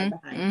people hide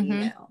behind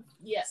email.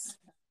 Yes.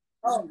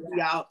 Oh,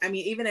 y'all. I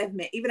mean, even as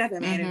a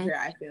manager,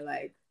 I feel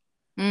like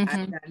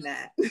I've done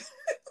that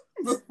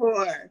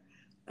before.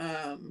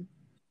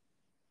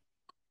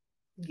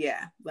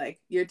 Yeah, like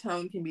your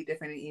tone can be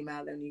different in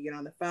email than when you get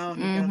on the phone,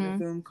 you get on the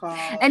Zoom call.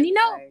 And you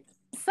know,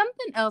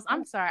 something else,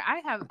 I'm sorry,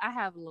 I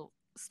have little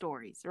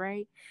stories,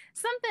 right?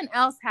 Something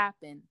else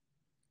happened.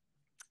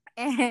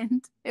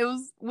 And it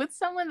was with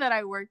someone that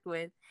I worked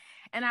with.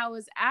 And I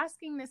was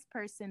asking this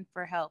person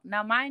for help.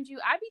 Now, mind you,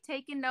 I be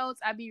taking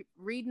notes. I be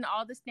reading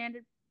all the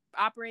standard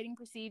operating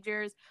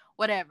procedures,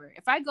 whatever.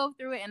 If I go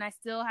through it and I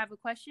still have a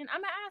question,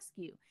 I'm going to ask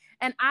you.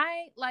 And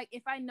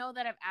if I know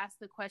that I've asked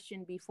the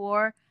question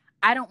before,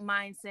 I don't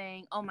mind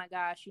saying, oh my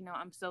gosh, you know,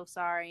 I'm so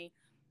sorry.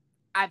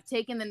 I've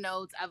taken the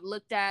notes. I've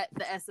looked at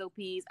the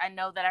SOPs. I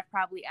know that I've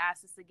probably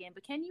asked this again,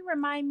 but can you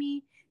remind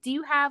me, do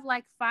you have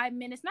like 5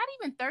 minutes, not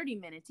even 30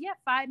 minutes? Do you have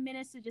 5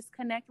 minutes to just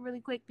connect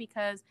really quick?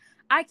 Because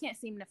I can't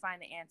seem to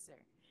find the answer.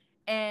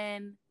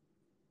 And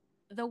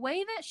the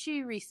way that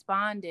she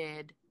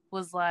responded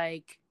was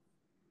like,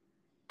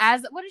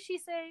 what did she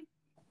say?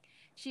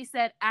 She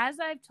said, as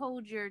I've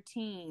told your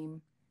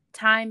team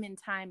time and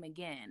time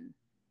again,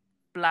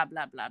 blah,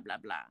 blah, blah, blah,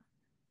 blah.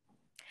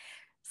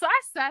 So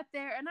I sat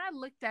there and I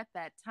looked at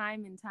that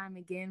time and time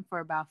again for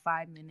about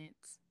 5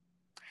 minutes.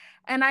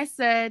 And I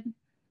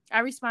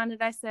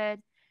responded, I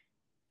said,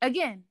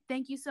 again,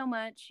 thank you so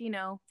much,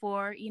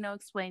 for,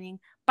 explaining.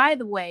 By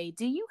the way,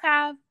 do you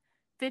have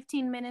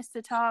 15 minutes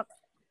to talk?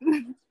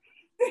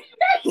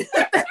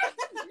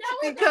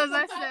 Because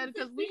I said,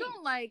 because we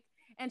don't like,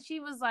 and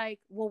she was like,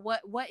 well,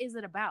 what is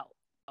it about?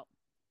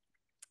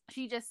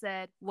 She just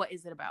said, what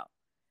is it about?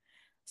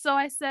 So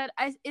I said,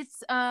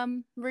 it's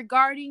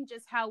regarding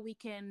just how we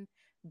can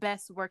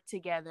best work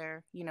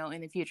together,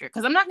 in the future.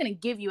 Because I'm not going to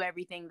give you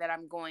everything that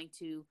I'm going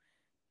to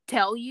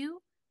tell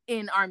you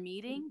in our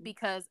meeting,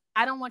 because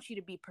I don't want you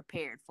to be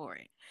prepared for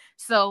it.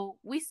 So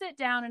we sit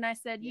down and I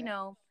said,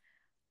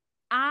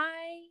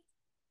 I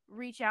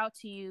reach out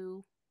to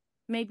you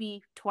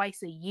maybe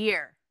twice a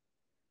year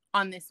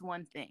on this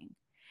one thing.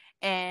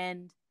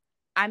 And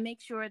I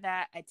make sure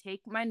that I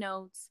take my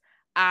notes.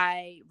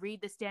 I read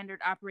the standard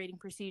operating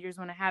procedures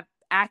when I have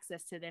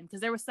access to them,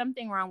 because there was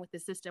something wrong with the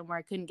system where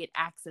I couldn't get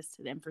access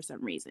to them for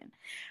some reason.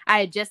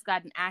 I had just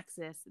gotten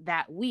access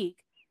that week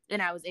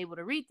and I was able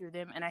to read through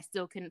them and I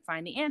still couldn't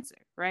find the answer,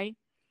 right?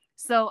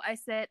 So I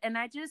said, and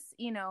I just,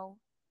 in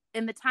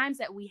the times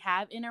that we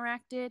have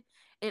interacted,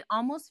 it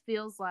almost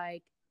feels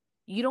like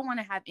you don't want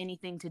to have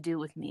anything to do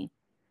with me.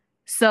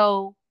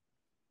 So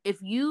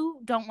if you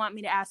don't want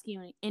me to ask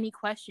you any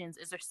questions,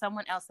 is there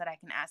someone else that I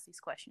can ask these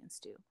questions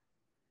to?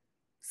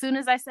 Soon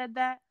as I said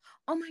that,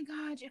 oh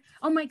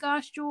my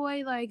gosh,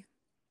 Joy, like,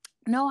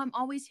 no, I'm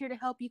always here to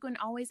help. You can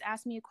always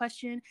ask me a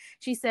question.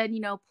 She said,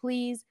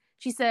 please.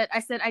 I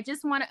said, I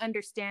just want to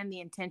understand the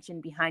intention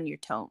behind your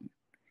tone.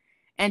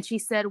 And she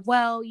said,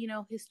 well,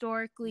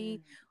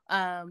 historically,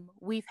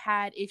 we've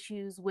had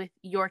issues with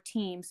your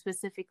team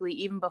specifically,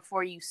 even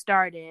before you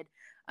started,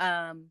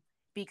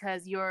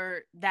 because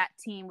that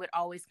team would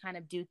always kind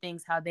of do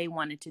things how they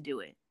wanted to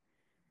do it.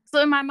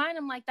 So in my mind,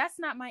 I'm like, that's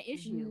not my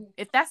issue. Mm-hmm.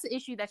 If that's the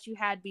issue that you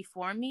had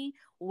before me,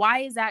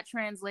 why is that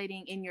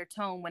translating in your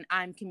tone when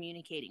I'm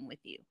communicating with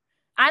you?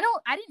 I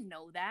didn't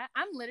know that.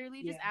 I'm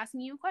literally just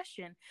asking you a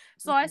question.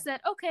 So I said,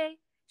 okay.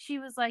 She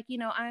was like,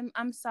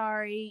 I'm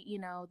sorry,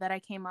 that I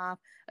came off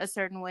a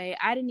certain way.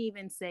 I didn't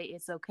even say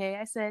it's okay.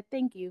 I said,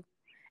 thank you.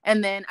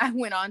 And then I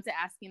went on to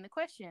asking the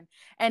question.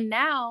 And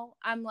now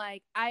I'm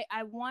like, I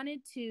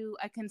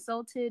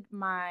consulted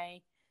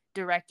my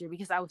director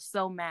because I was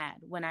so mad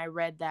when I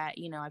read that,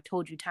 I've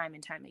told you time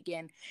and time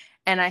again.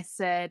 And I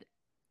said,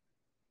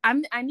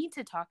 I need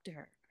to talk to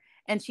her.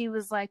 And she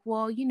was like,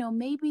 well,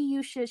 maybe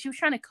you should. She was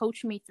trying to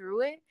coach me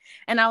through it.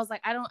 And I was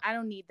like, I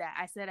don't need that.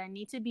 I said, I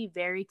need to be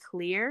very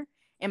clear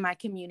in my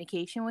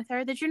communication with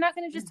her that you're not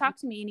going to just talk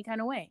to me any kind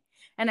of way.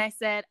 And I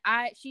said,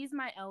 she's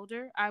my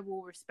elder. I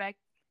will respect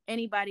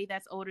anybody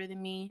that's older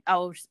than me. I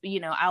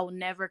will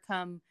never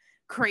come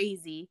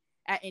crazy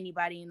at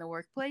anybody in the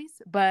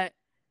workplace. But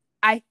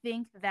I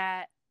think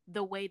that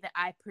the way that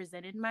I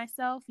presented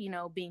myself,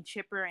 being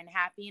chipper and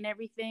happy and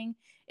everything,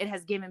 it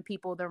has given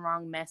people the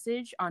wrong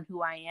message on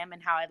who I am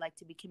and how I'd like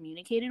to be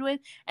communicated with.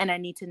 And I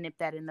need to nip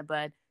that in the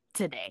bud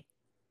today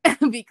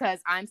because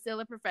I'm still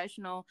a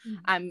professional.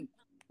 I'm,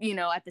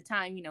 at the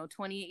time,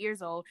 28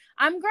 years old.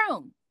 I'm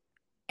grown.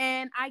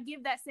 And I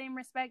give that same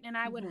respect, and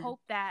I would hope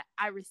that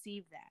I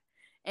receive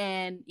that.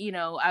 And,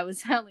 I was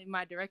telling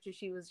my director,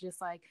 she was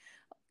just like,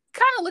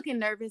 kind of looking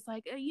nervous,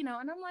 like, and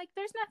I'm like,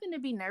 there's nothing to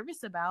be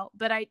nervous about,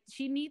 but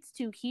she needs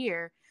to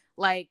hear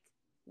like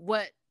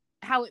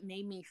how it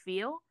made me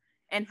feel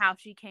and how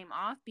she came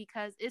off,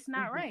 because it's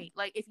not right.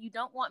 Like, if you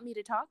don't want me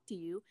to talk to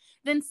you,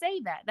 then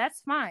say that. That's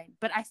fine.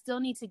 But I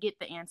still need to get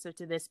the answer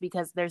to this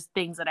because there's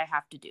things that I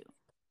have to do.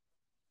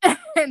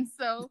 And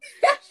so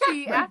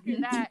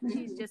after that,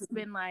 she's just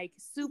been like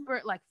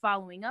super like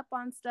following up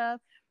on stuff.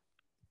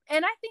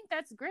 And I think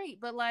that's great.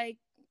 But like,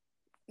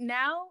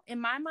 now in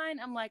my mind,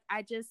 I'm like,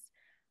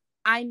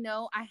 I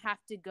know I have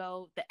to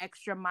go the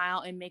extra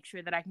mile and make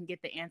sure that I can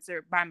get the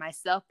answer by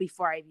myself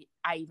before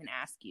I even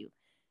ask you.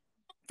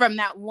 From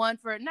that one,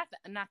 for not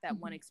that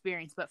one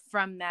experience, but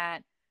from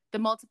the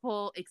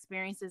multiple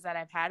experiences that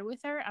I've had with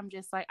her, I'm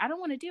just like, I don't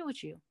want to deal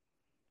with you.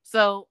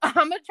 So I'm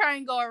going to try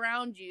and go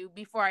around you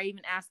before I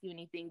even ask you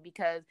anything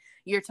because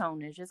your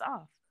tone is just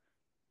off.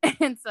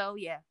 And so,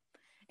 yeah.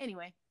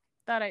 Anyway,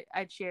 thought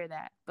I'd share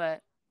that,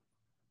 but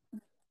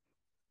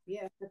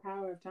yeah, it's the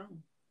power of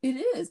tone. It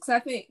is, because I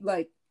think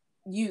like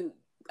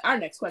our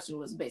next question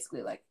was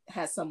basically like,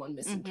 has someone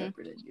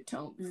misinterpreted your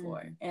tone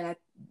before? And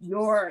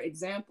your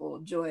example,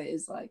 Joy,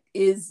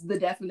 is the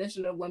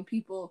definition of when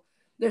people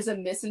there's a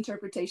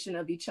misinterpretation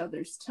of each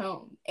other's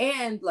tone.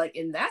 And like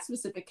in that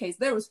specific case,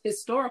 there was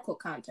historical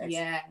context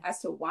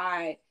as to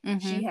why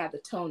she had the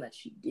tone that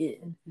she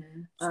did.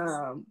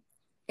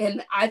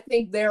 And I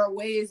think there are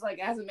ways, like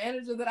as a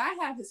manager, that I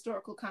have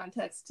historical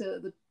context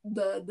to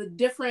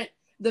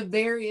the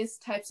various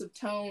types of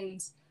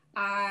tones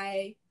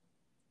I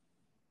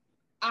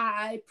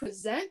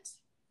present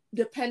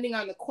depending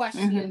on the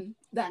question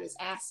that is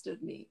asked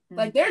of me.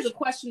 Like there's a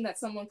question that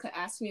someone could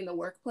ask me in the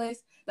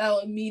workplace that will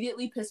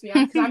immediately piss me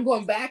off because I'm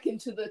going back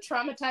into the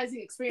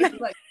traumatizing experience.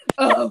 Like,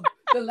 oh,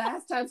 the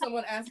last time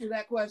someone asked me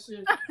that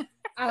question,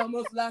 I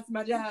almost lost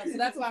my job. So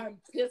that's why I'm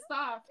pissed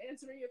off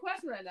answering your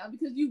question right now,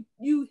 because you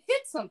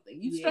hit something.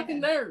 You struck a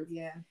nerve.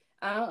 Yeah.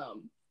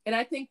 And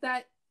I think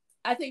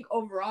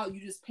overall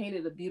you just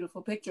painted a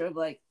beautiful picture of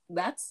like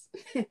that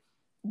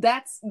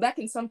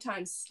can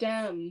sometimes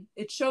stem.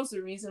 It shows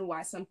the reason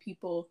why some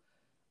people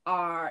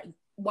are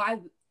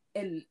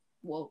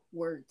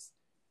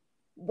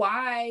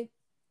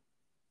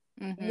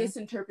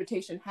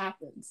misinterpretation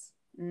happens.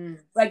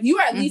 Like you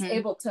are at least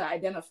able to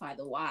identify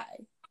the why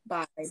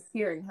by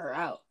hearing her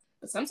out,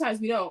 but sometimes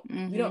we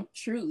don't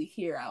truly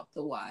hear out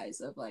the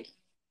whys of like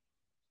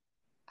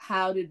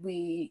where did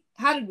we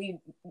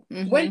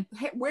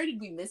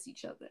miss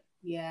each other?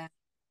 Yeah,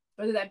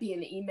 whether that be in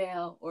an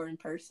email or in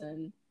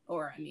person,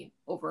 or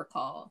over a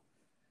call.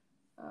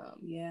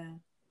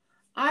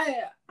 I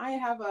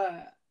have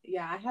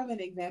an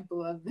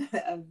example of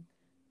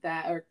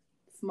that, or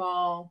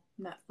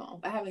not small.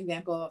 I have an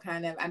example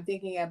kind of. I'm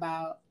thinking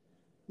about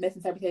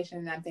misinterpretation,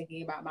 and I'm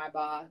thinking about my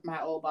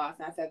old boss.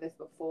 And I said this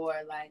before,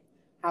 like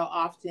how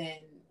often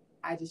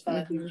I just felt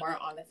like we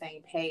weren't on the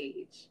same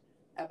page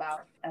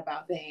about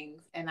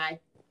things, and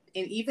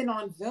even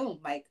on Zoom,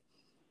 like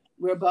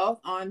we're both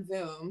on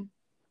Zoom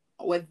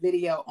with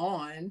video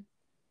on,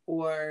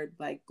 or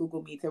like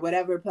Google Meets or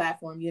whatever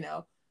platform,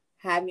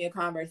 having a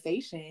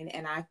conversation,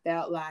 and I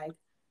felt like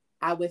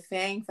I was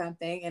saying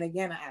something, and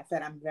again, I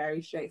said I'm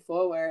very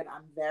straightforward,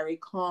 I'm very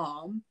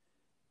calm.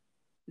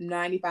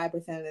 95%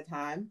 of the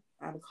time,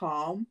 I'm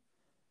calm,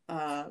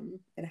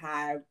 and how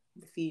I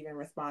receive and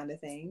respond to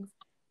things.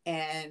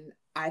 And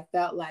I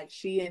felt like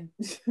she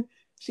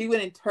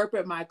would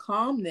interpret my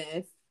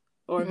calmness,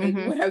 or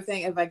maybe what I was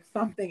saying as like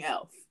something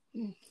else.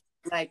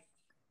 Like,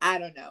 I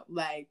don't know,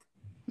 like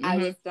I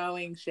was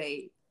throwing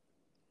shade.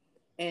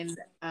 And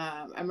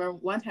I remember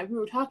one time we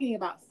were talking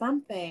about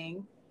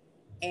something,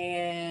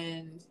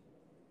 and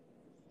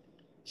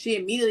she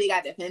immediately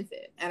got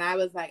defensive. And I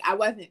was like, I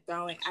didn't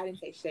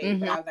say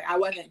shade, but I was like, I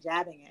wasn't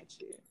jabbing at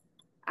you.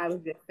 I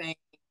was just saying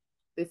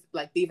this,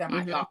 like, these are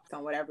my thoughts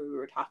on whatever we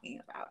were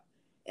talking about.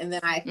 And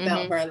then I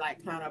felt her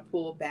like kind of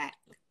pull back.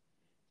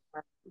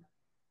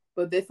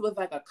 But this was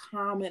like a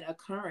common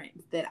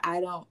occurrence that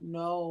I don't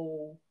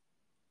know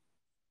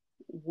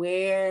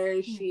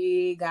where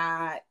she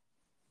got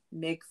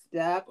mixed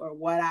up or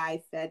what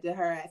I said to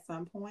her at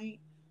some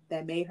point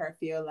that made her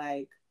feel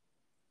like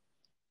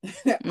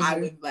I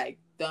was like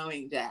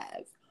throwing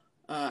jabs.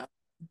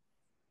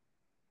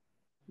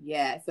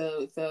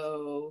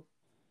 So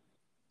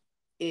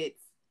it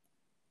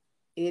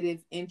is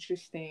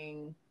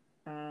interesting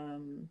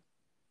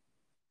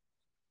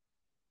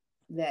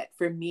that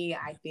for me,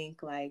 I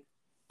think like,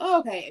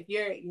 okay,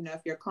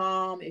 if you're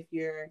calm, if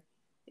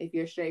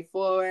you're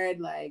straightforward,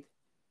 like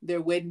there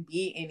wouldn't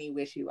be any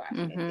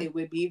wishy-washy. It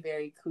would be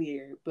very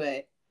clear.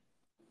 But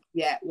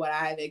yet what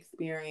I've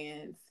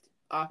experienced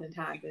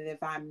oftentimes is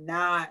if I'm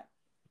not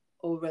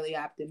overly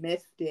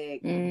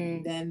optimistic,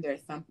 then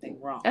there's something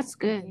wrong. That's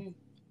good.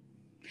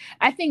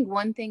 I think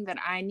one thing that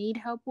I need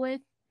help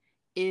with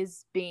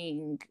is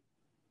being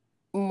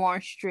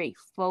more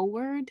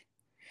straightforward,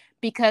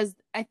 because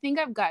I think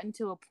I've gotten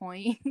to a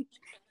point. Can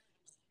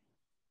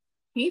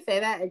you say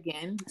that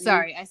again?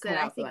 Sorry, I said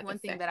I think one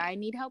thing that I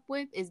need help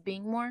with is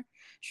being more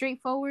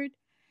straightforward,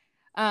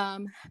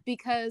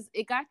 because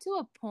it got to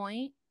a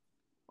point,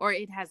 or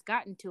it has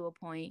gotten to a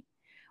point,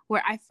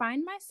 where I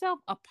find myself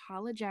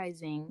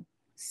apologizing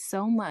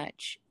so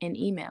much in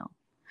email.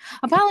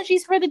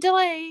 Apologies for the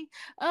delay.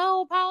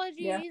 Oh,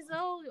 apologies. Yeah.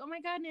 Oh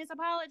my goodness.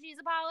 Apologies.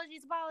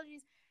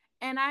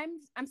 And I'm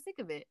sick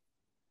of it.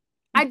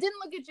 I didn't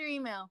look at your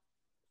email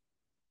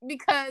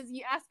because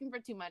you're asking for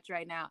too much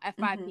right now at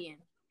 5 p.m.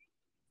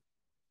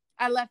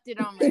 I left it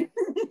on read,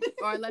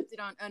 or I left it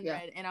on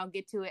unread, and I'll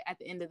get to it at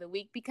the end of the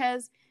week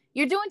because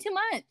you're doing too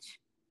much.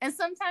 And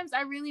sometimes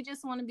I really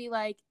just want to be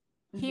like,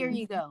 here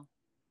you go.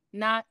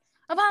 Not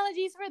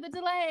apologies for the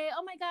delay.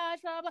 Oh my gosh,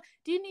 blah, blah.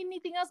 Do you need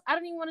anything else? I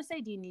don't even want to say,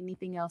 do you need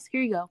anything else?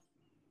 Here you go.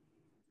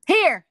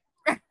 Here.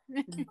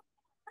 You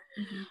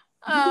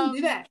can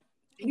do that.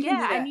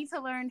 I need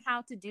to learn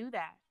how to do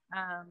that.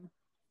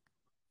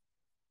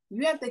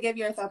 You have to give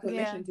yourself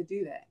permission to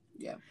do that.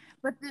 Yeah.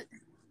 But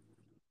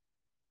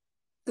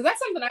so that's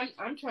something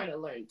I'm trying to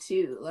learn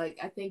too. Like,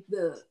 I think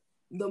the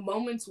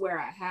moments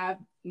where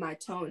my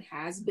tone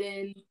has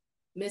been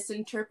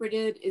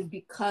misinterpreted is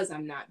because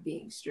I'm not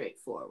being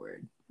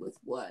straightforward with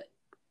what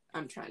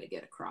I'm trying to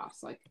get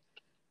across. Like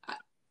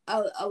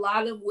a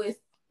lot of with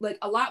like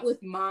a lot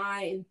with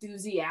my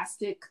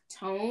enthusiastic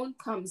tone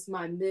comes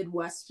my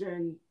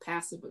Midwestern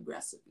passive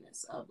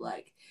aggressiveness of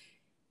like,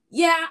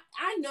 yeah,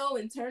 I know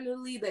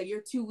internally that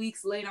you're 2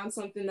 weeks late on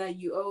something that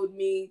you owed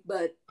me,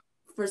 but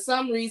for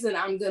some reason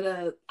I'm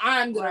gonna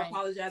Right.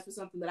 apologize for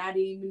something that I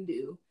didn't even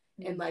do.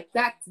 And like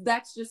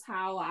that's just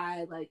how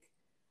I like,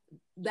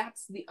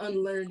 that's the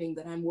unlearning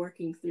that I'm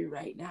working through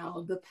right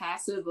now. The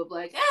passive of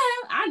like,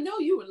 I know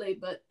you were late,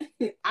 but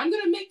I'm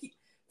gonna make you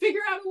figure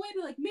out a way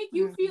to like make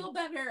you feel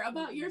better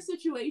about your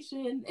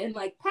situation and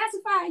like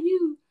pacify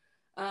you.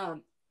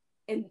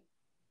 And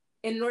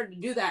in order to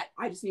do that,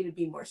 I just need to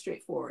be more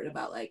straightforward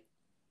about like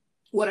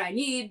what I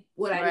need,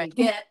 what I need to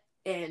get,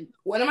 and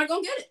when am I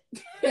gonna get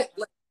it?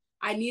 Like,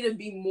 I need to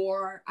be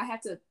more, I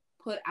have to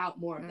put out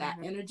more of that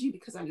energy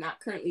because I'm not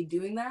currently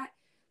doing that,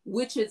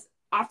 which has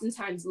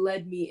oftentimes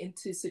led me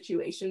into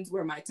situations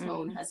where my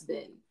tone has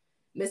been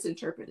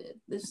misinterpreted.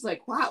 It's just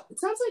like, wow, it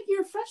sounds like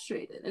you're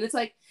frustrated. And it's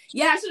like,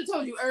 yeah, I should have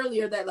told you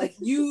earlier that like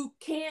you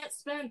can't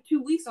spend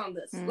 2 weeks on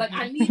this. Like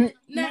I need it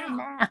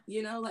now.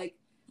 You know, like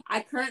I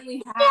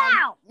currently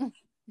have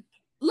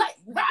like,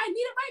 but I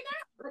need it right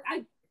now.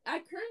 Like, I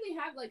currently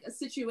have like a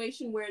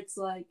situation where it's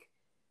like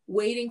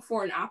waiting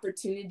for an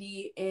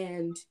opportunity,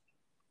 and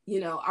you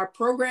know our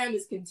program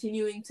is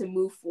continuing to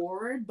move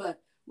forward,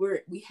 but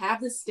we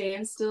have this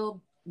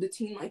standstill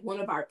between like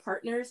one of our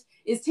partners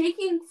is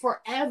taking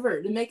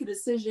forever to make a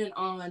decision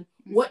on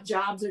what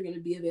jobs are going to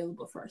be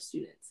available for our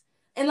students.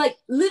 And like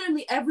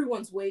literally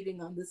everyone's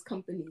waiting on this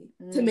company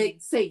to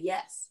say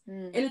yes.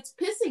 And it's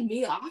pissing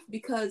me off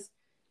because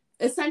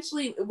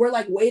essentially we're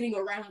like waiting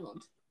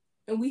around,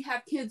 and we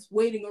have kids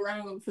waiting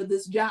around for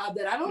this job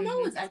that I don't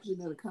know is actually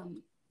going to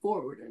come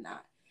forward or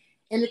not.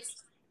 And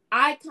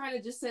I kind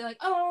of just say like,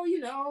 oh, you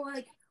know,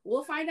 like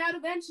we'll find out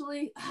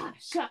eventually.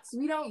 Shucks,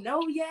 we don't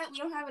know yet. We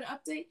don't have an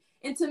update.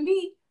 And to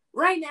me,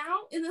 right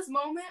now in this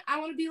moment, I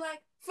want to be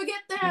like,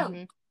 forget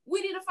them.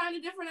 We need to find a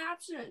different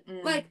option.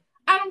 Like,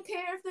 I don't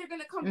care if they're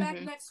going to come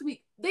back next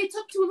week. They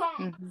took too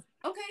long.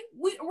 Okay,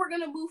 we're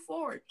going to move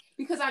forward,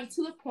 because I'm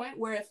to the point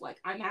where if like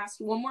I'm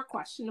asked one more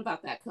question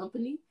about that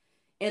company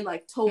and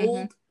like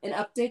told an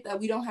update that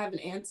we don't have an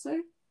answer,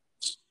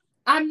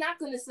 I'm not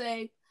going to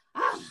say,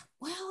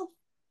 well,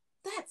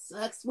 that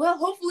sucks. Well,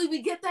 hopefully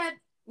we get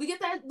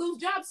those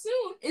jobs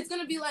soon. It's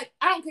going to be like,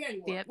 I don't care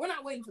anymore. Yep. We're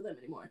not waiting for them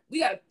anymore. We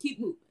got to keep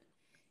moving.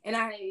 And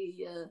I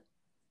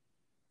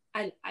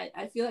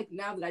feel like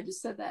now that I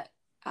just said that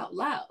out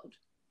loud,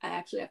 I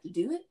actually have to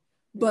do it.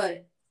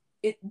 But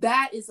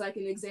that is like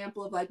an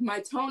example of like my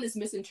tone is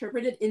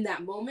misinterpreted in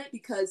that moment,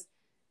 because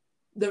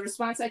the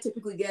response I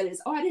typically get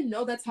is, oh, I didn't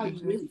know that's how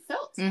you really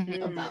felt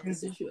about the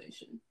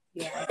situation.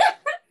 Yeah.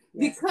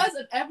 Because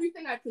of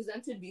everything I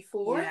presented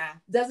before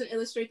doesn't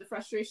illustrate the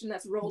frustration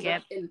that's rolled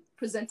up and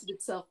presented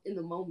itself in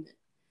the moment.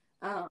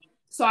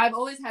 So I've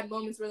always had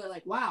moments where they're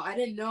like, wow, I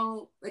didn't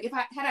know, like if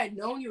had I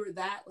known you were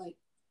that like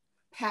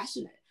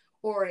passionate,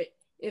 or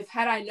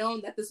had I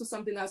known that this was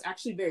something that was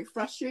actually very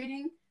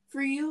frustrating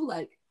for you,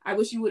 like I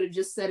wish you would have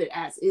just said it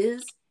as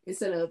is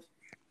instead of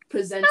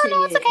presenting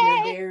it in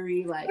a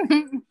very like,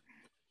 you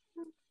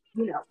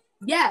know,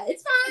 yeah,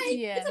 it's fine.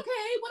 Yeah. It's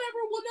okay. Whatever.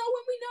 We'll know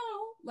when we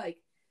know. Like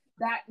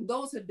that,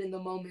 those have been the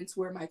moments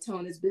where my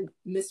tone has been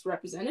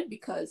misrepresented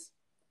because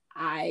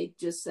I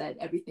just said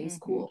everything's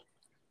cool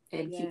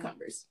and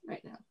cucumbers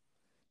right now.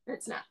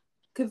 It's not.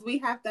 Because we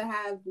have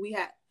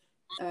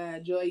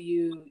Joy,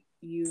 you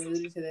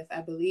alluded to this,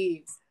 I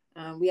believe.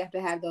 We have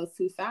to have those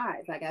two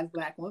sides, like as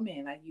Black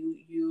women, like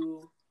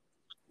you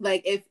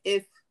like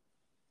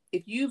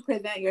if you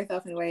present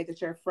yourself in a way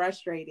that you're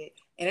frustrated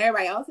and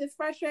everybody else is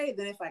frustrated,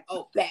 then it's like,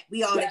 oh, bet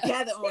we all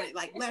together on it,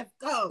 like let's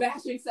go,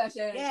 bashing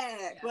session.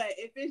 Yeah. But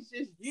if it's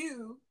just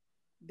you,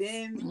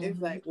 then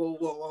it's like, whoa,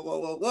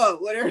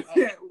 what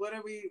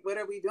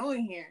are we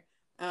doing here?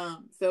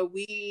 So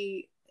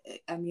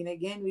I mean,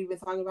 again, we've been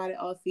talking about it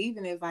all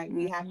season. It's like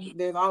we have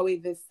there's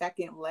always this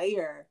second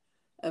layer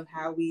of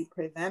how we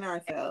present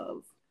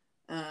ourselves,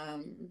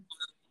 and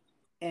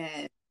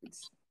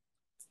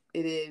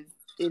it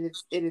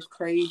is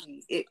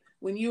crazy.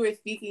 When you were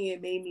speaking,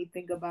 it made me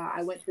think about,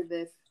 I went to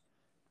this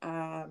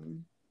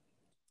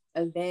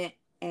event,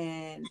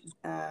 and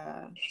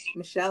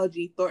Michelle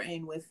G.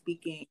 Thornton was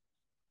speaking.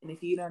 And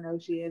if you don't know who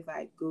she is,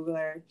 like Google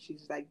her.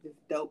 She's like this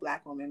dope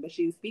Black woman. But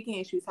she was speaking,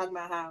 and she was talking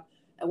about how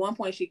at one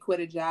point she quit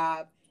a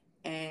job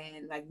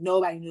and like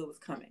nobody knew it was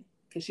coming,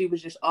 because she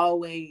was just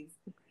always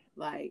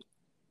like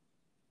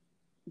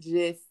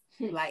just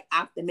like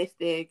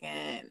optimistic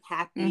and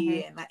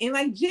happy and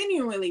like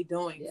genuinely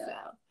doing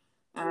so.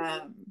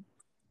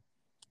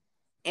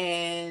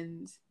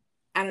 And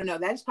I don't know,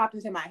 that just popped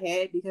into my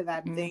head because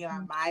I'm thinking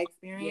about my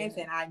experience,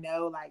 and I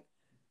know like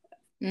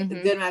a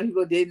good amount of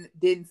people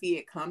didn't see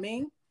it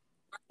coming,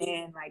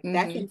 and like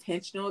that's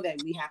intentional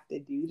that we have to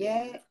do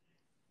that.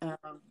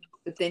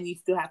 But then you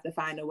still have to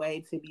find a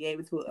way to be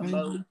able to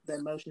emote the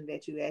emotions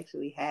that you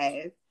actually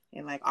have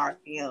and like are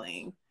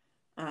feeling.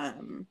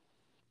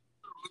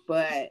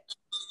 But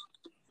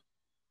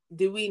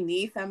do we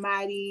need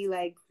somebody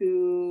like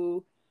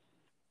to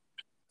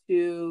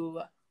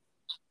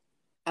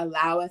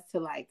allow us to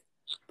like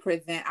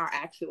present our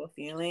actual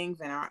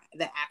feelings and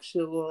the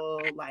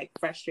actual like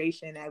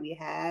frustration that we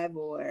have,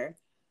 or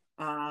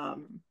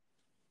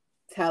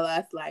tell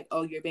us like,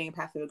 oh, you're being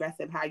passive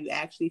aggressive, how are you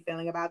actually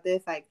feeling about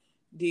this? Like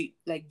do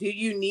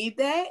you need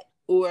that,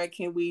 or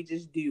can we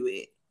just do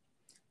it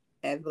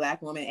as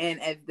Black women and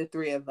as the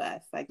three of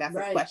us? Like that's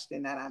a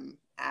question that I'm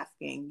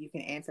asking. You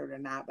can answer it or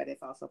not, but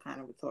it's also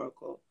kind of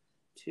rhetorical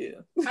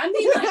too. I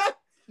mean, like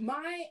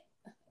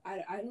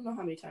I don't know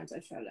how many times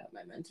I've shouted out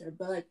my mentor,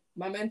 but like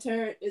my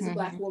mentor is a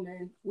Black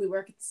woman. We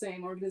work at the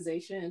same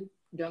organization.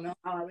 Don't know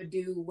how I would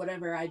do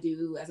whatever I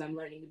do as I'm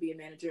learning to be a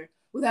manager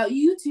without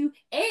you two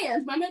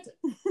and my mentor.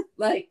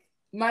 Like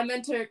my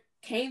mentor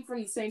came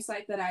from the same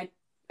site that I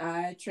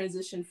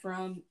transitioned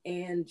from,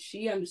 and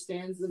she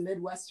understands the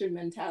Midwestern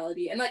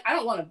mentality. And like I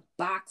don't want to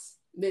box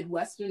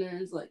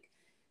Midwesterners, like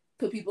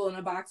put people in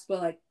a box, but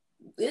like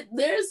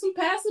there's some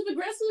passive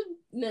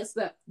aggressiveness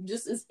that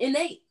just is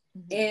innate.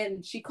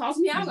 And she calls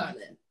me out on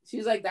it.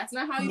 She's like, that's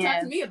not how you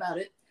talk to me about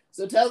it.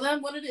 So tell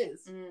them what it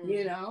is,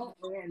 you know?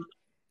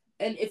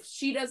 And if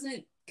she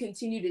doesn't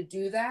continue to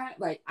do that,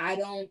 like I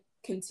don't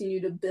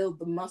continue to build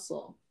the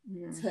muscle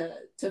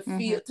to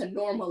feel, to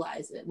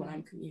normalize it when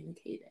I'm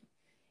communicating.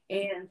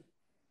 And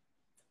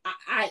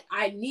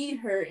I need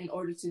her in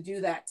order to do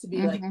that, to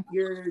be like,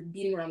 you're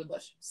beating around the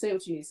bush. Say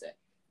what you need to say.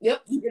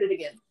 Yep, you did it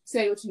again.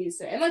 Say what you need to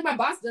say. And like my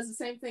boss does the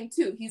same thing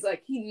too. He's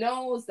like, he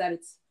knows that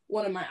it's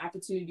one of my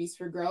opportunities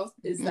for growth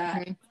is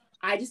that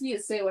I just need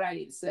to say what I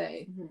need to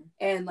say.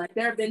 And like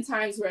there have been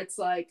times where it's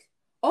like,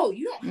 oh,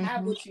 you don't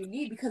have what you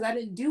need because I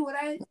didn't do what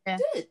I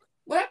did,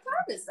 what I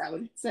promised I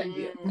would send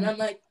you. And I'm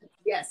like,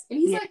 yes. And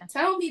he's like,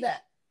 tell me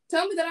that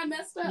I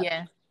messed up.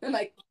 And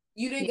like,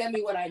 you didn't get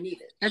me what I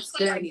needed. That's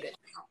good. I needed.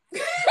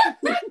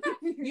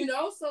 You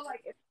know, so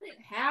like if I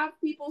didn't have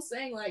people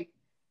saying like,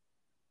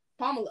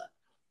 Pamela,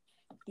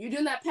 you're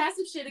doing that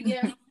passive shit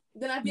again,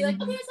 then I'd be like,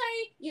 okay,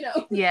 sorry, you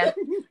know. Yeah.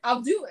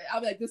 I'll do it.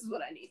 I'll be like, this is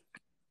what I need.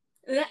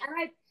 And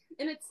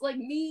it's like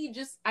me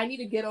just, I need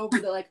to get over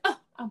the like, oh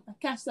my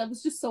gosh, that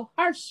was just so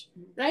harsh,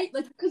 right?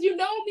 Like, because you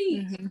know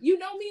me. You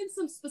know me in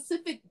some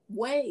specific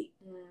way.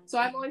 So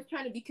I'm always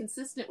trying to be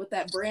consistent with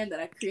that brand that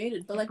I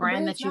created. But like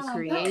brand that you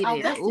created.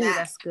 Oh,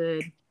 that's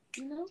good.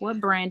 You know? What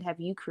brand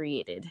have you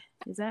created?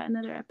 Is that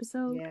another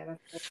episode? Yeah,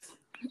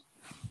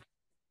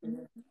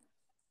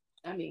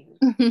 I mean,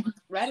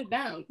 write it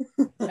down.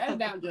 Write it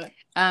down, Joy.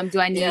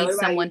 Do I need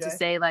someone to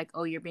say like,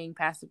 oh, you're being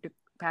passive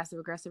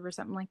aggressive or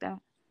something like that?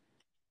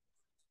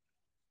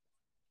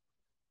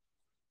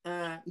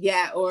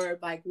 Yeah, or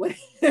like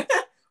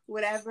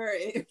whatever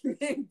it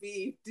may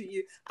be to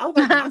you. I was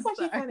like, my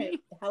question sounded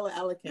hella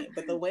elegant,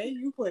 but the way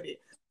you put it.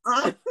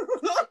 It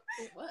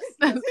was.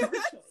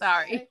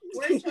 Sorry.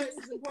 Word choice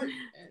is important.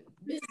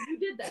 And you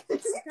did that.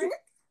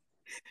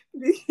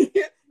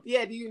 Okay?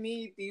 Yeah, do you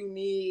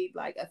need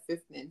like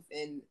assistance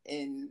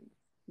in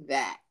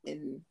that,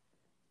 and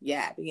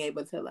yeah, being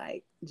able to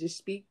like just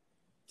speak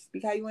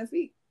how you want to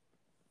speak,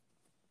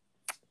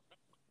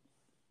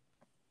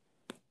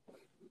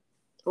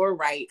 or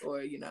write,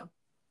 or you know,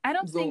 I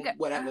don't Zoom, think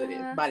whatever it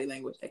is, body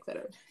language,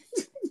 etc.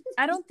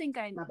 I don't think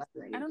I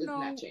don't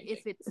know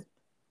if it's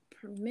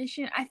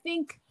permission. I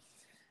think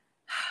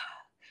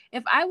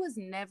if I was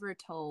never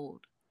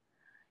told,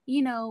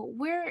 you know,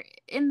 we're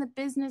in the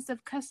business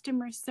of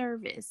customer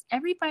service.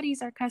 Everybody's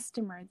our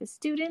customer, the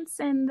students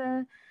and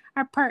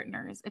our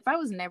partners. If I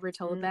was never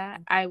told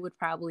that, I would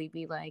probably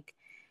be like,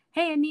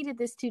 hey, I needed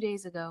this 2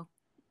 days ago.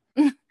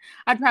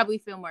 I'd probably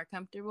feel more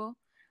comfortable.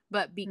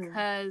 But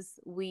because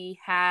we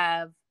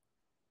have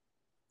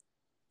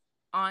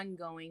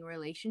ongoing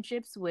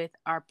relationships with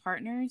our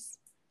partners,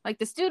 like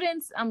the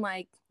students, I'm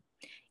like,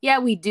 yeah,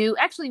 we do.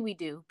 Actually, we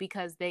do,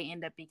 because they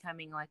end up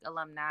becoming like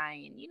alumni,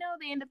 and you know,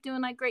 they end up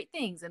doing like great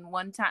things. And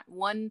one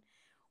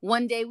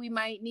day we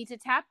might need to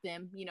tap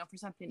them, you know, for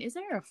something. Is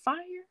there a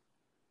fire?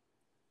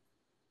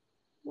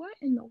 What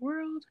in the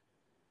world?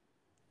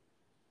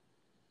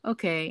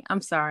 Okay,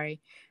 I'm sorry.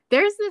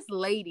 There's this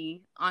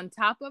lady on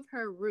top of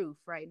her roof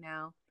right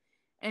now,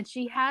 and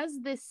she has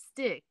this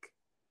stick,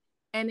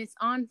 and it's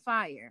on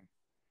fire.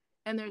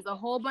 And there's a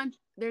whole bunch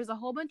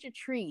of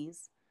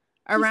trees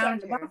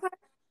around her.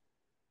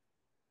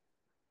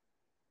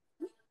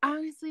 I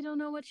honestly don't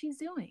know what she's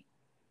doing.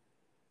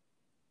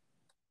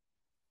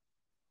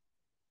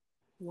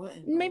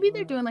 Maybe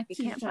they're doing like a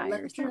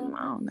campfire or something.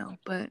 I don't know,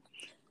 but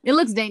it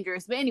looks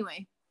dangerous. But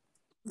anyway,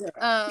 what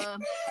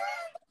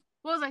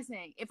was I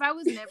saying? If I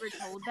was never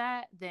told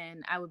that,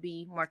 then I would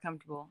be more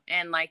comfortable.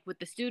 And like with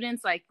the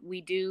students, like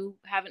we do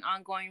have an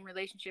ongoing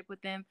relationship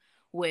with them.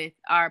 With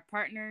our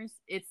partners,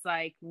 it's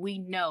like we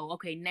know,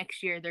 okay,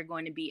 next year I'm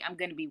going to be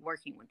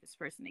working with this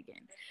person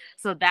again.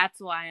 So that's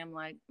why I'm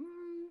like,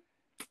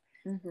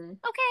 okay,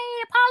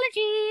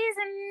 apologies,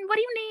 and what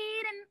do you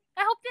need? And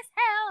I hope this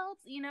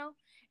helps, you know?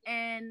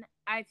 And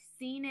I've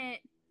seen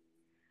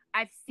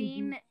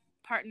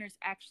partners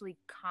actually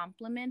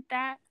compliment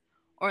that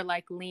or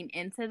like lean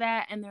into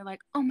that. And they're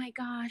like, oh my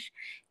gosh,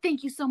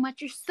 thank you so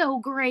much. You're so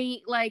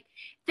great. Like,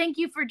 thank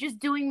you for just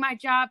doing my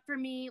job for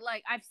me.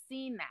 Like, I've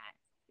seen that.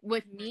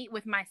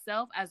 with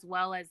myself as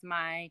well as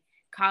my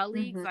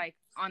colleagues, Mm-hmm. like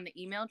on the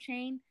email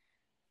chain.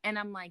 And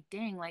I'm like,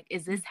 dang, like,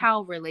 is this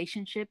how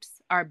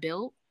relationships are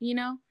built? You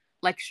know,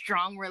 like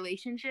strong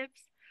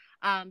relationships.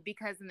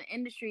 Because in the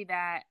industry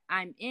that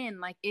I'm in,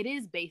 like, it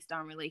is based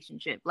on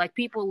relationship. Like,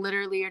 people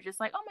literally are just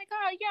like, oh my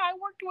god, yeah, I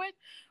worked with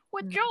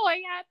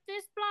Joy at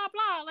this blah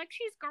blah. Like,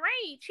 she's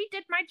great. She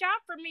did my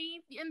job for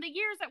me in the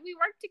years that we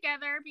worked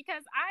together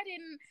because I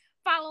didn't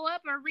follow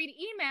up or read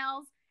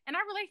emails, and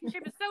our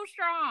relationship is so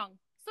strong.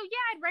 So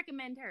yeah, I'd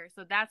recommend her.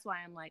 So that's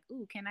why I'm like,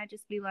 ooh, can I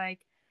just be like,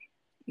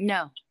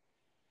 no,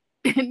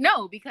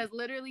 no, because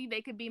literally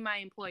they could be my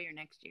employer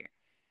next year.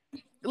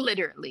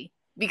 Literally,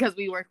 because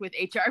we work with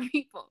HR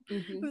people.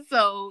 Mm-hmm.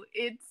 So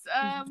it's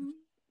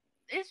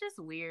just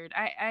weird.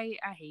 I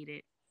hate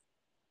it.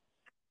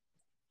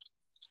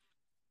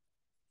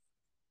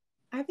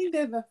 I think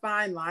there's a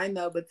fine line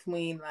though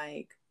between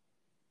like,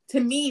 to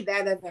me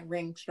that doesn't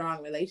ring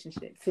strong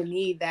relationship. To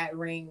me that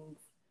rings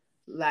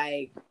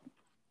like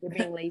You're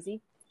being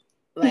lazy.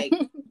 like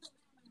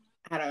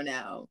I don't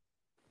know.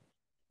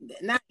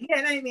 Not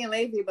even being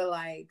lazy, but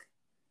like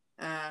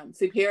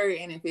superior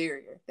and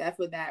inferior. That's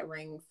what that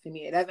rings to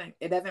me.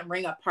 It doesn't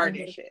ring a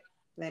partnership.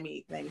 Let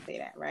me say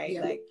that, right?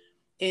 Yeah. Like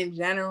in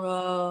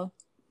general,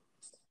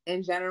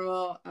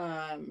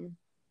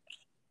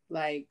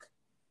 like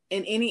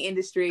in any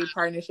industry,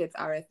 partnerships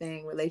are a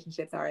thing,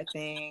 relationships are a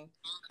thing.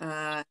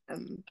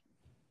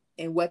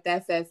 And what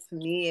that says to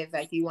me is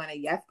like you want a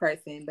yes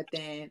person, but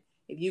then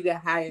if you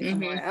get hired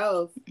somewhere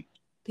else,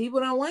 people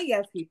don't want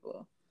yes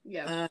people.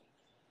 Yeah.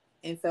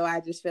 And so I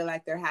just feel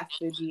like there has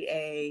to be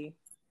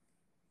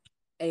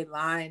a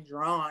line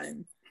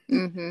drawn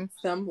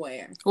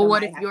somewhere. Well,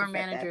 what if your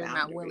manager is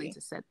not willing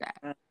to set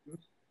that?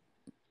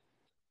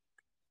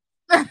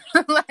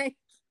 Like,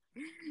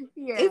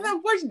 yeah, it's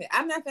unfortunate.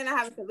 I'm not saying I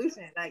have a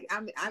solution. Like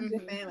I'm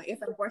just saying like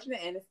it's unfortunate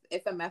and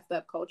it's a messed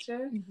up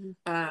culture.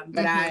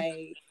 But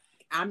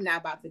I'm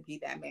not about to be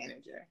that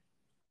manager.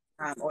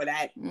 Or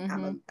that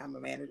I'm a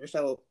manager.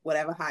 So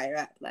whatever higher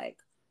up, like,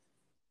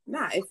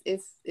 nah,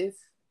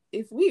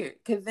 it's weird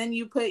because then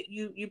you put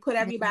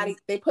everybody,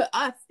 they put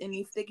us in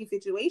these sticky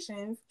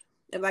situations.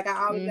 And like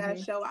I always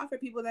gotta show out for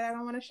people that I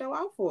don't want to show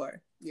out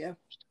for. Yeah.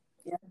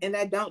 And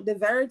that don't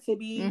deserve to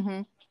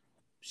be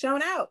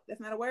shown out. That's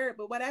not a word,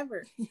 but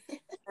whatever.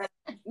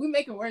 We're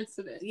making words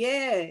today.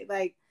 Yeah,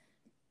 like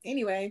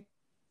anyway.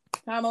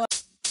 Time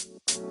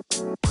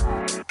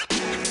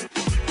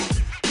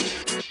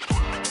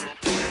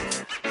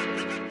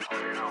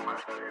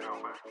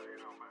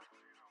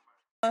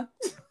I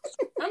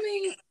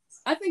mean,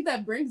 I think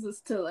that brings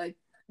us to like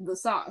the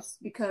sauce,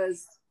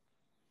 because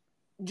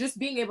just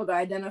being able to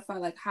identify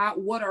like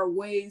what are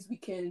ways we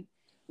can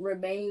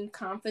remain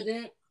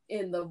confident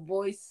in the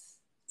voice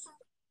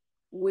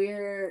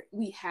where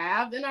we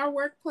have in our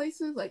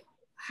workplaces, like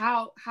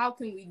how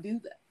can we do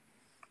that?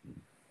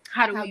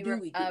 How do we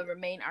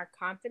remain our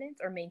confidence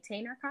or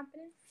maintain our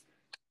confidence?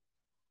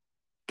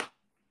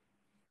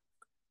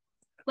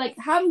 Like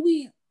how do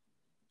we?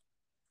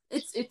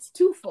 It's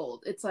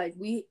twofold. It's like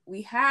we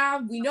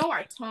know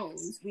our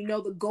tones. We know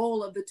the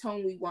goal of the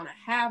tone we want to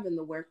have in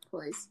the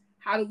workplace.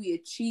 How do we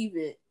achieve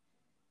it?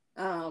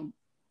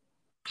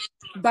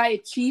 By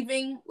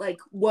achieving like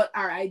what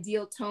our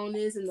ideal tone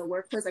is in the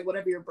workplace, like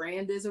whatever your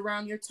brand is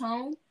around your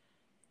tone.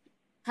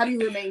 How do you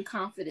remain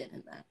confident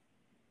in that?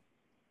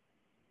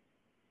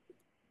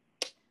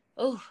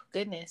 Oh,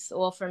 goodness.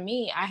 Well, for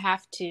me, I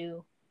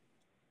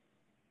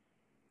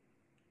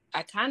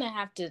kind of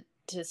have to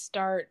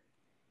start,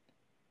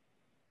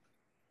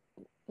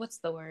 what's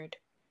the word?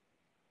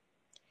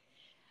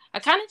 I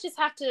kind of just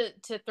have to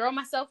throw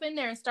myself in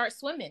there and start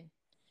swimming.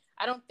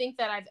 I don't think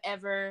that I've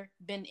ever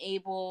been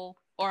able,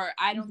 or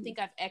I don't think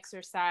I've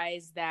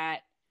exercised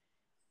that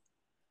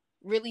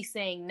really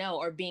saying no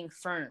or being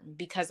firm,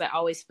 because I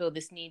always feel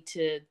this need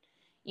to,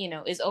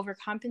 is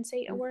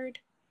overcompensate a word?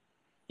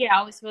 Yeah, I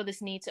always feel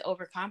this need to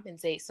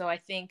overcompensate. So I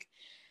think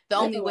the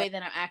only way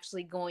that I'm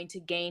actually going to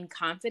gain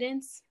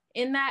confidence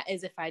in that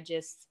is if I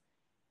just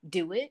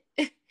do it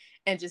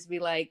and just be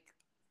like,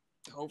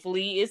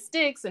 hopefully it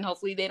sticks and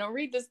hopefully they don't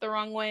read this the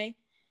wrong way.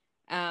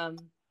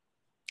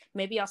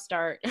 Maybe I'll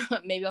start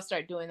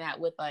doing that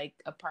with like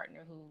a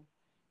partner who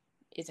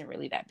isn't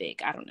really that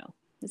big. I don't know.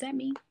 Is that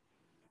me?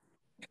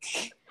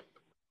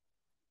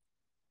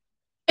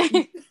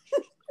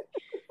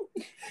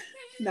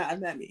 No,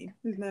 not me.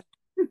 Not.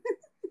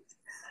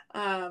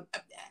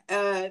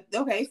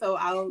 Okay, so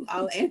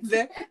I'll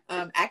answer.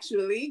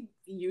 Actually,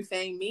 you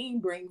saying me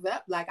brings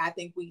up like I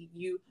think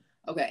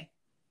okay.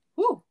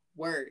 Whew,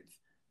 words.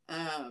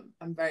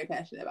 I'm very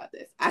passionate about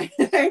this. I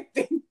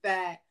think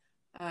that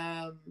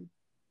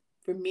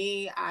for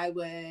me, I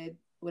would,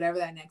 whatever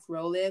that next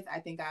role is, I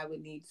think I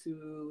would need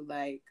to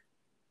like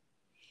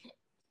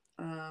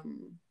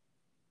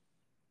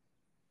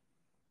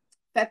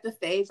set the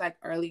stage like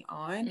early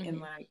on and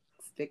like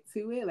stick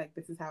to it. Like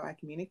this is how I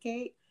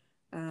communicate.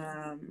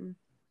 And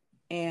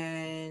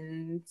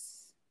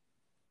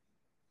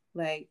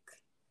like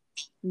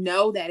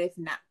know that it's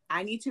not,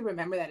 I need to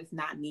remember that it's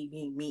not me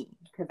being mean,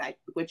 because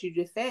what you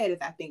just said is,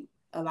 I think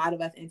a lot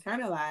of us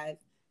internalize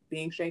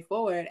being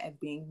straightforward as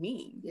being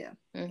mean. Yeah.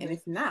 And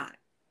it's not.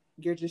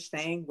 You're just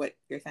saying what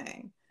you're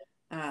saying.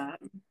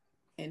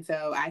 And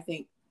so I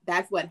think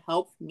that's what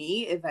helps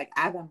me is like,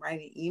 as I'm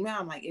writing email,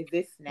 I'm like, is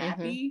this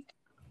snappy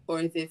or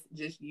is this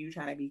just you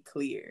trying to be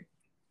clear?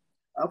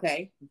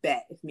 Okay,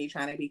 bet it's me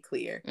trying to be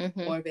clear.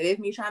 Or if it is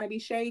me trying to be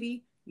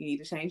shady, you need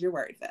to change your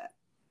words up.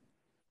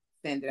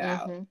 Send it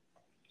out.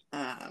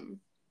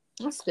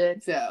 That's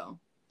good. So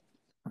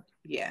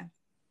yeah,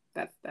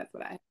 that's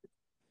what I.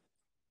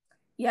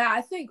 Yeah,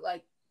 I think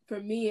like for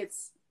me,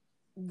 it's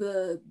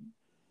the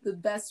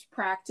best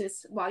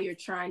practice while you're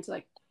trying to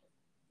like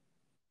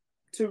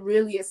to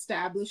really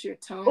establish your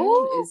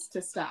tone is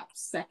to stop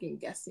second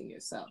guessing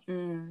yourself.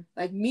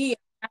 Like me,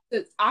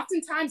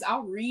 oftentimes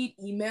I'll read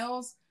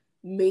emails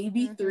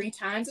maybe 3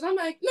 times and I'm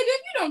like, nigga,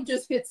 if you don't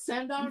just hit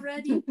send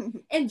already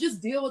and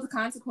just deal with the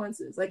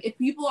consequences. Like if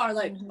people are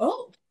like,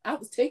 oh, I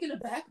was taken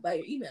aback by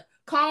your email,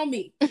 call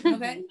me.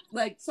 Okay.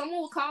 Like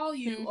someone will call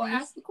you or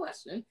ask the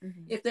question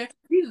if they're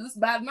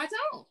confused by my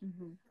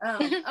tone.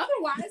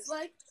 Otherwise,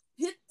 like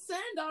hit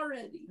send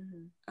already.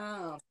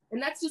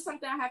 And that's just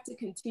something I have to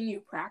continue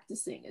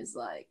practicing is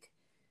like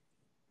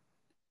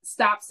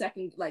stop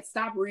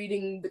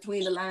reading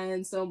between the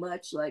lines so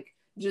much. Like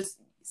just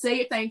say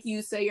your thank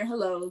you, say your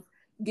hello,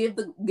 give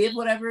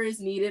whatever is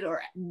needed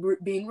or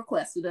being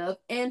requested of,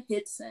 and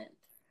hit send.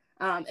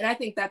 And I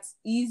think that's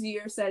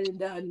easier said and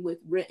done with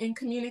written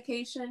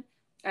communication.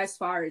 As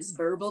far as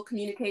verbal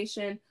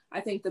communication, I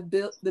think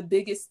the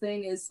biggest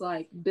thing is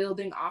like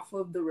building off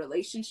of the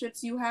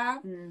relationships you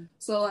have.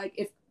 So like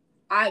if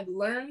I've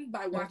learned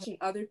by watching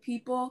other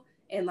people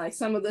and like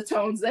some of the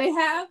tones they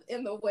have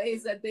and the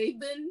ways that they've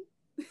been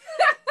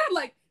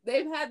like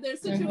they've had their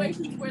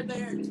situations where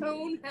their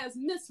tone has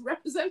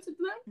misrepresented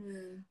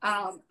them.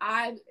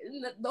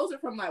 Those are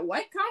from my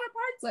white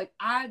counterparts. Like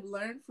I've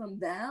learned from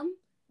them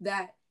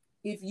that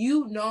if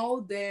you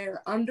know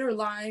their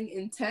underlying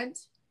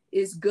intent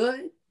is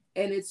good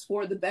and it's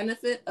for the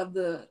benefit of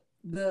the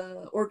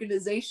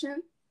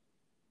organization,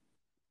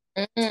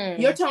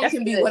 your tone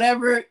can be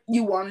whatever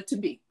you want it to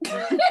be.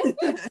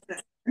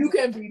 You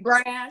can be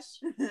brash,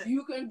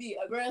 you can be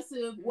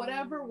aggressive,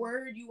 whatever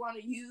word you want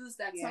to use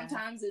that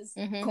sometimes is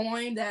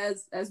coined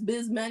as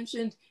Biz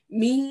mentioned,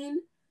 mean.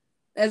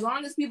 As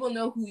long as people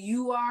know who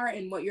you are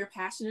and what you're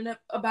passionate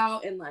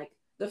about and like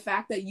the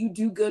fact that you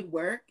do good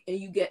work and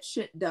you get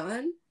shit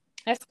done,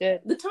 that's good.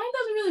 The tone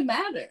doesn't really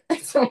matter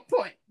at some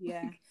point.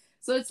 Yeah.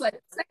 So it's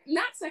like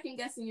not second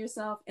guessing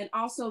yourself and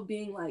also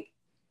being like,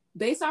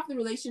 based off the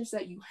relationships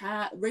that you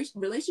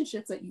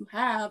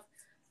have,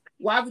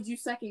 why would you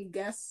second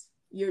guess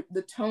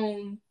the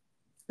tone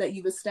that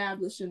you've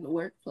established in the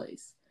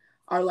workplace?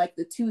 Are like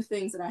the 2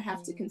 things that I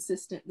have to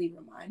consistently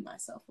remind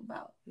myself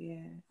about.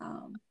 Yeah.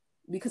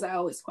 Because I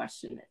always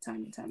question it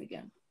time and time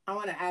again. I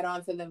want to add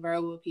on to the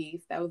verbal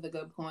piece. That was a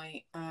good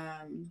point.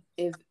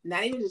 Is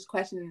not even just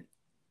questioning.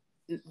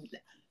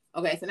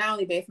 Okay, so not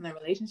only based on the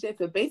relationship,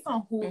 but based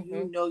on who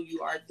you know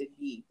you are to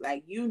be.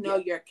 Like you know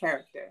your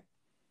character.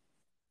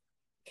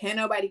 Can't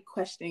nobody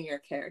question your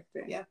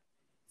character. Yeah.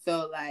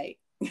 So like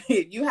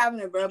if you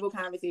having a verbal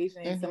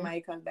conversation and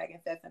somebody comes back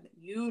and says something,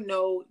 you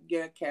know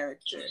your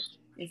character.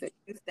 And so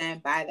you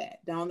stand by that.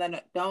 Don't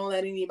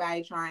let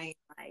anybody try and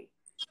like,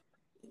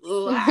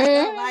 oh, I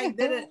don't like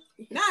that.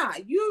 Nah,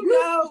 you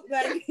know,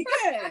 like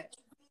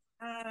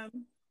yeah.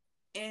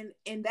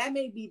 And that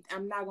may be,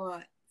 I'm not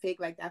gonna fake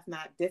like that's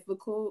not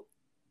difficult.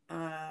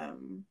 Have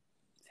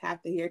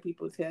to hear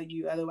people tell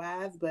you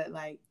otherwise, but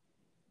like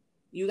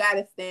you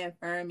gotta stand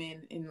firm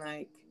in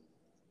like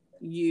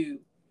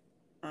you.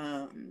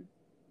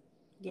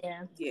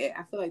 Yeah,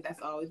 I feel like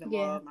that's always the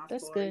moral of my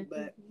story,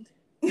 good.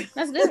 But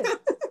that's good.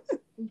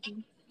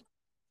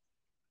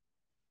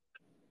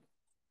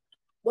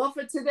 Well,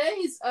 for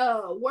today's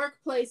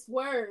workplace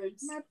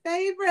words, my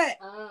favorite.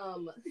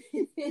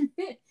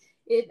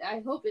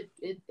 I hope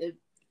it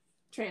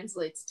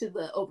translates to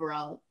the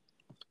overall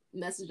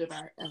message of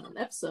our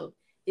episode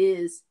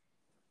is,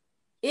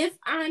 if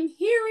I'm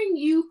hearing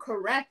you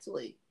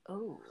correctly.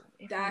 Oh,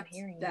 if I'm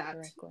hearing you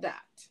correctly.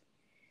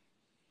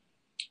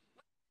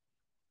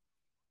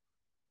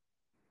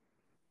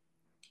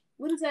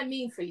 What does that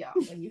mean for y'all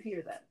when you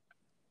hear that?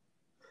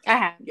 I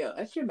have. Yo,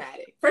 that's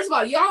dramatic. First of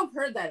all, y'all have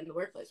heard that in the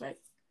workplace, right?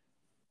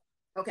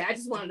 Okay, I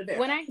just wanted to verify.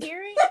 When I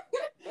hear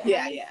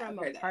it, from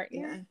a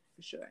partner,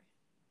 for sure.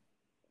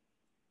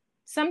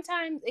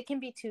 Sometimes it can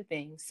be 2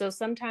 things. So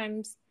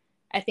sometimes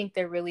I think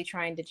they're really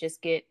trying to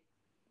just get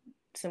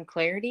some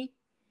clarity,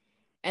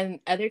 and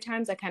other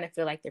times I kind of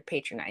feel like they're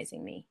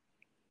patronizing me.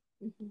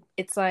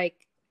 It's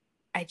like,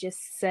 I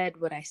just said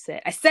what I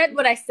said. I said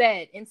what I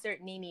said.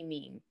 Insert Nene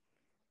meme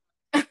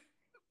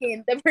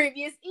in the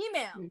previous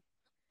email.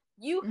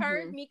 You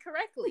heard me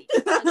correctly.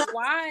 Like,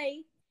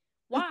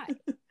 why?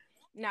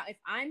 Now, if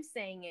I'm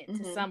saying it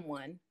to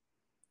someone,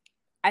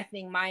 I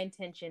think my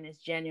intention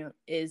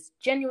is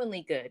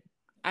genuinely good.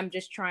 I'm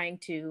just trying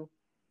to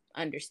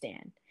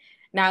understand.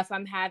 Now, if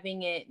I'm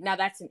having it, now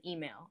that's an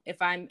email.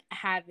 If I'm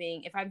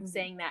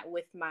saying that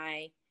with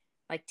my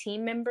like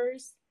team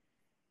members,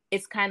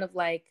 it's kind of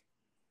like,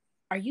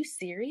 are you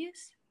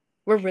serious?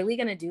 We're really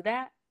going to do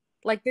that?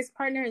 Like, this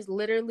partner has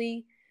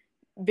literally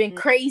been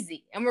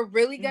crazy, and we're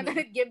really going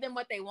to give them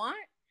what they want?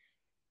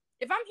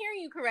 If I'm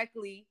hearing you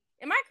correctly,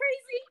 am I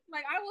crazy?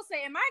 Like, I will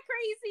say, am I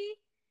crazy?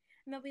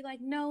 And they'll be like,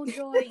 no,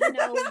 Joy,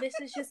 this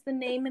is just the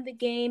name of the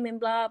game and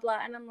blah, blah.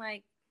 And I'm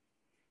like,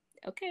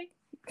 okay.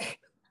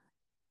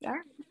 All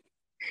right.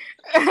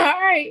 All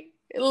right.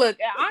 Look,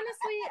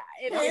 honestly,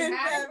 if I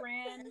had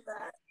ran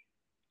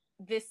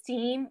this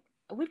team,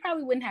 we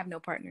probably wouldn't have no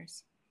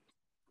partners.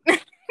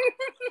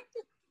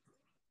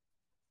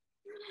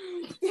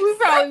 We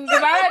probably,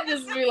 because I'd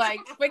just be like,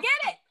 forget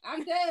it.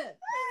 I'm dead.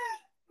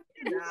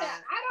 Nah.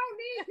 I don't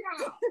need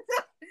y'all.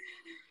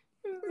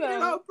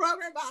 So,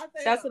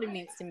 that's what it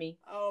means to me.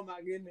 Oh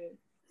my goodness.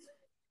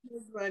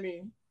 It's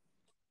funny.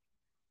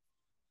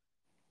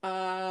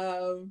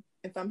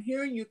 If I'm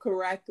hearing you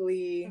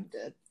correctly, I'm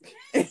dead.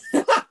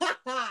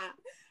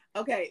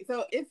 Okay,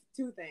 so it's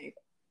two things.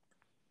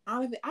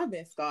 Honestly, I've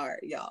been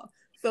scarred, y'all.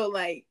 So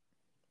like,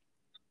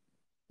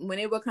 when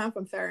it would come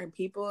from certain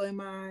people in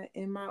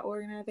my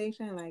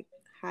organization, like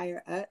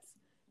higher ups,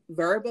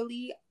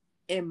 verbally,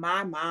 in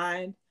my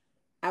mind,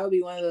 it would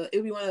be one of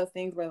those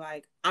things where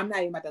like, I'm not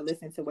even about to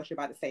listen to what you're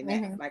about to say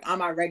next. Like,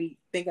 I'm already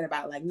thinking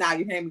about like, nah,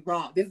 you're hearing me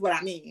wrong. This is what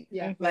I mean.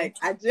 Yeah. Like,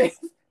 I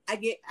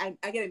get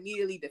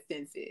immediately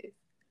defensive.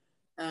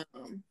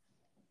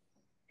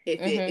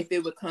 If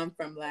it would come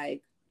from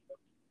like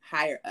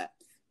higher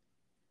ups,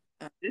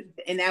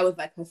 and that was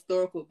like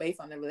historical based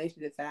on the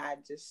relationships that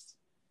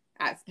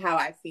how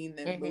I've seen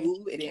them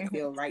move. It didn't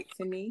feel right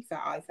to me, so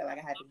I always felt like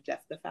I had to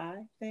justify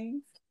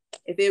things.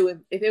 If it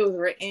was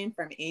written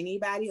from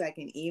anybody, like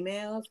in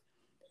emails,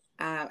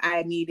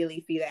 I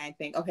immediately see that and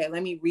think, okay,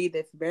 let me read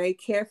this very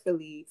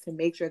carefully to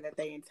make sure that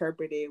they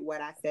interpreted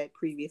what I said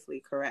previously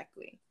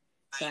correctly,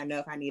 so I know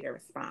if I need to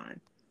respond.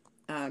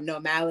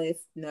 No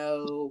malice,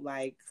 no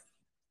like,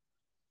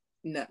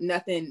 no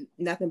nothing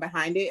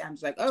behind it. I'm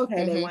just like, oh,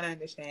 okay, they want to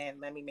understand.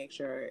 Let me make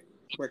sure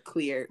we're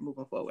clear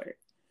moving forward.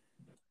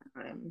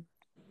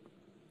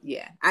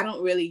 Yeah, I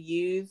don't really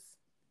use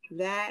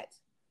that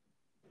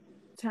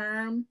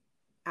term.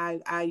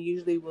 I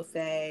usually will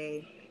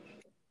say,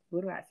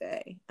 what do I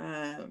say?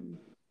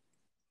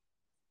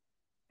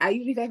 I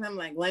usually say something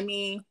like, let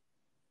me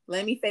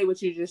say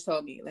what you just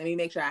told me. Let me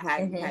make sure I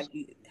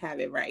have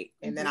it right,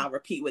 and then I'll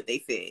repeat what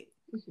they said,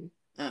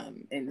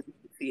 and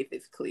see if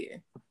it's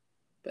clear.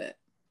 But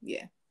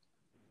yeah,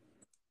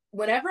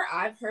 whatever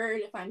I've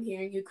heard, if I'm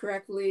hearing you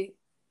correctly,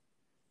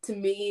 to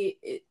me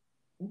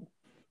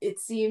it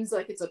seems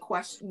like it's a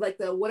question, like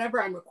whatever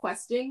I'm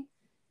requesting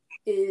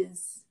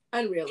is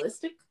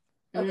unrealistic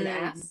of an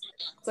ask.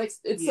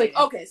 It's like,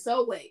 okay,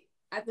 so wait,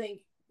 I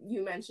think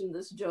you mentioned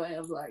this, Joy,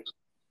 of like,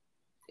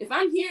 if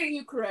I'm hearing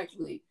you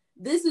correctly,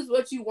 this is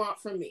what you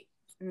want from me.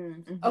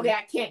 Okay,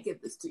 I can't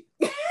give this to you.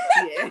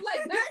 Yeah.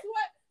 Like,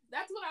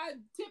 that's what I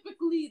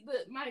typically,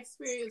 my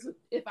experience with,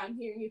 if I'm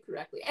hearing you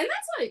correctly. And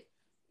that's like,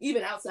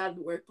 even outside of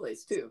the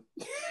workplace too.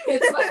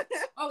 It's like,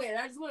 okay,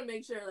 I just want to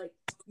make sure, like,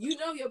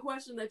 your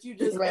question that you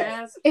just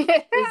asked is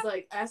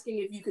like asking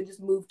if you could just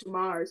move to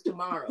Mars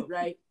tomorrow,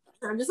 right?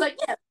 And I'm just like,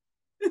 yeah.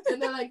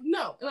 And they're like,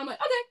 no. And I'm like,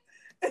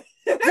 okay.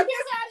 I guess I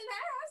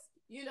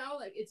didn't ask.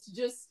 Like, it's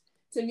just,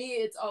 to me,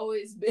 it's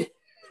always been,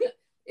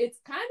 it's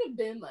kind of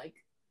been like,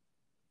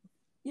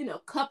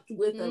 cupped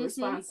with a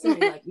response saying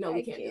like, no,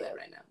 we can't do that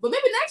right now. But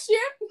maybe next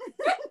year.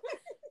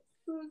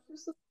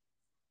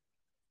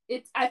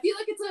 I feel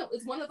like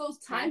it's one of those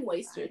time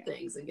waster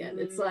things again.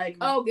 It's like,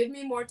 oh, give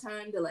me more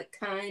time to like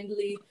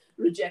kindly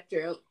reject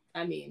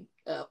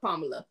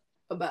Pamela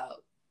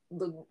about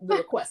the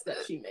request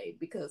that she made,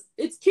 because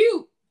it's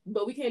cute,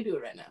 but we can't do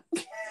it right now.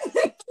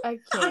 I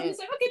can't. I'm just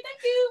like, okay,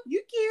 thank you.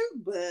 You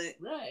cute, but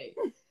right.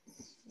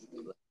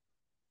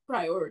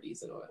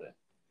 Priorities in order.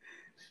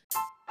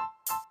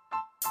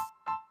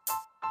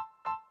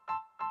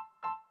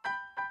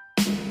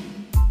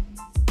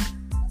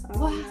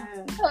 Wow.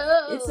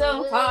 It's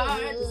so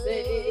hard to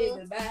say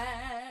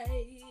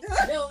goodbye.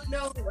 I don't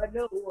know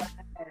why.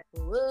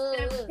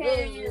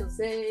 Can't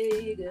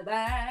say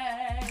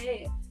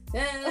goodbye.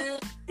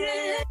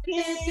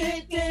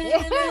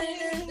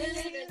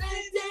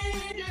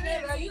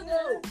 Wherever you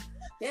go.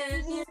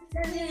 Is it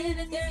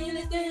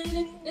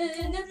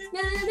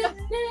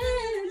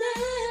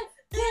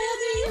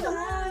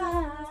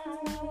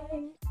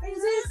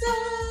so?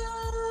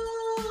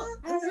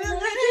 I'm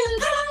ready to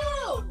go.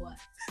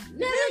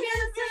 Never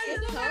gonna say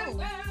goodbye,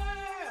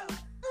 girl.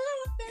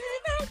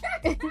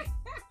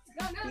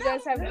 You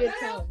guys have a good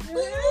tone.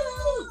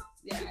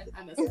 Yeah, I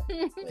messed up.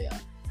 But yeah.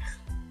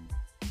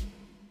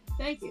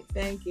 Thank you.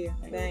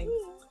 Thanks.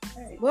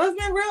 Well, it's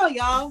been real,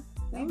 y'all.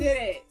 We did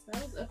it.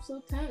 That was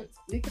episode 10.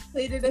 We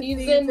completed a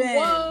season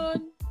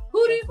 1.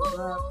 Hootie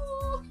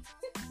hoo!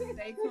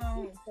 Stay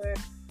tuned for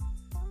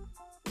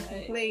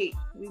complete.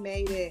 We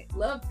made it.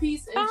 Love,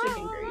 peace, and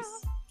chicken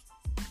grease.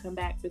 Come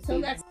back for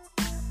season.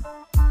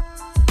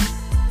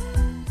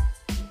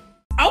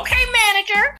 manager.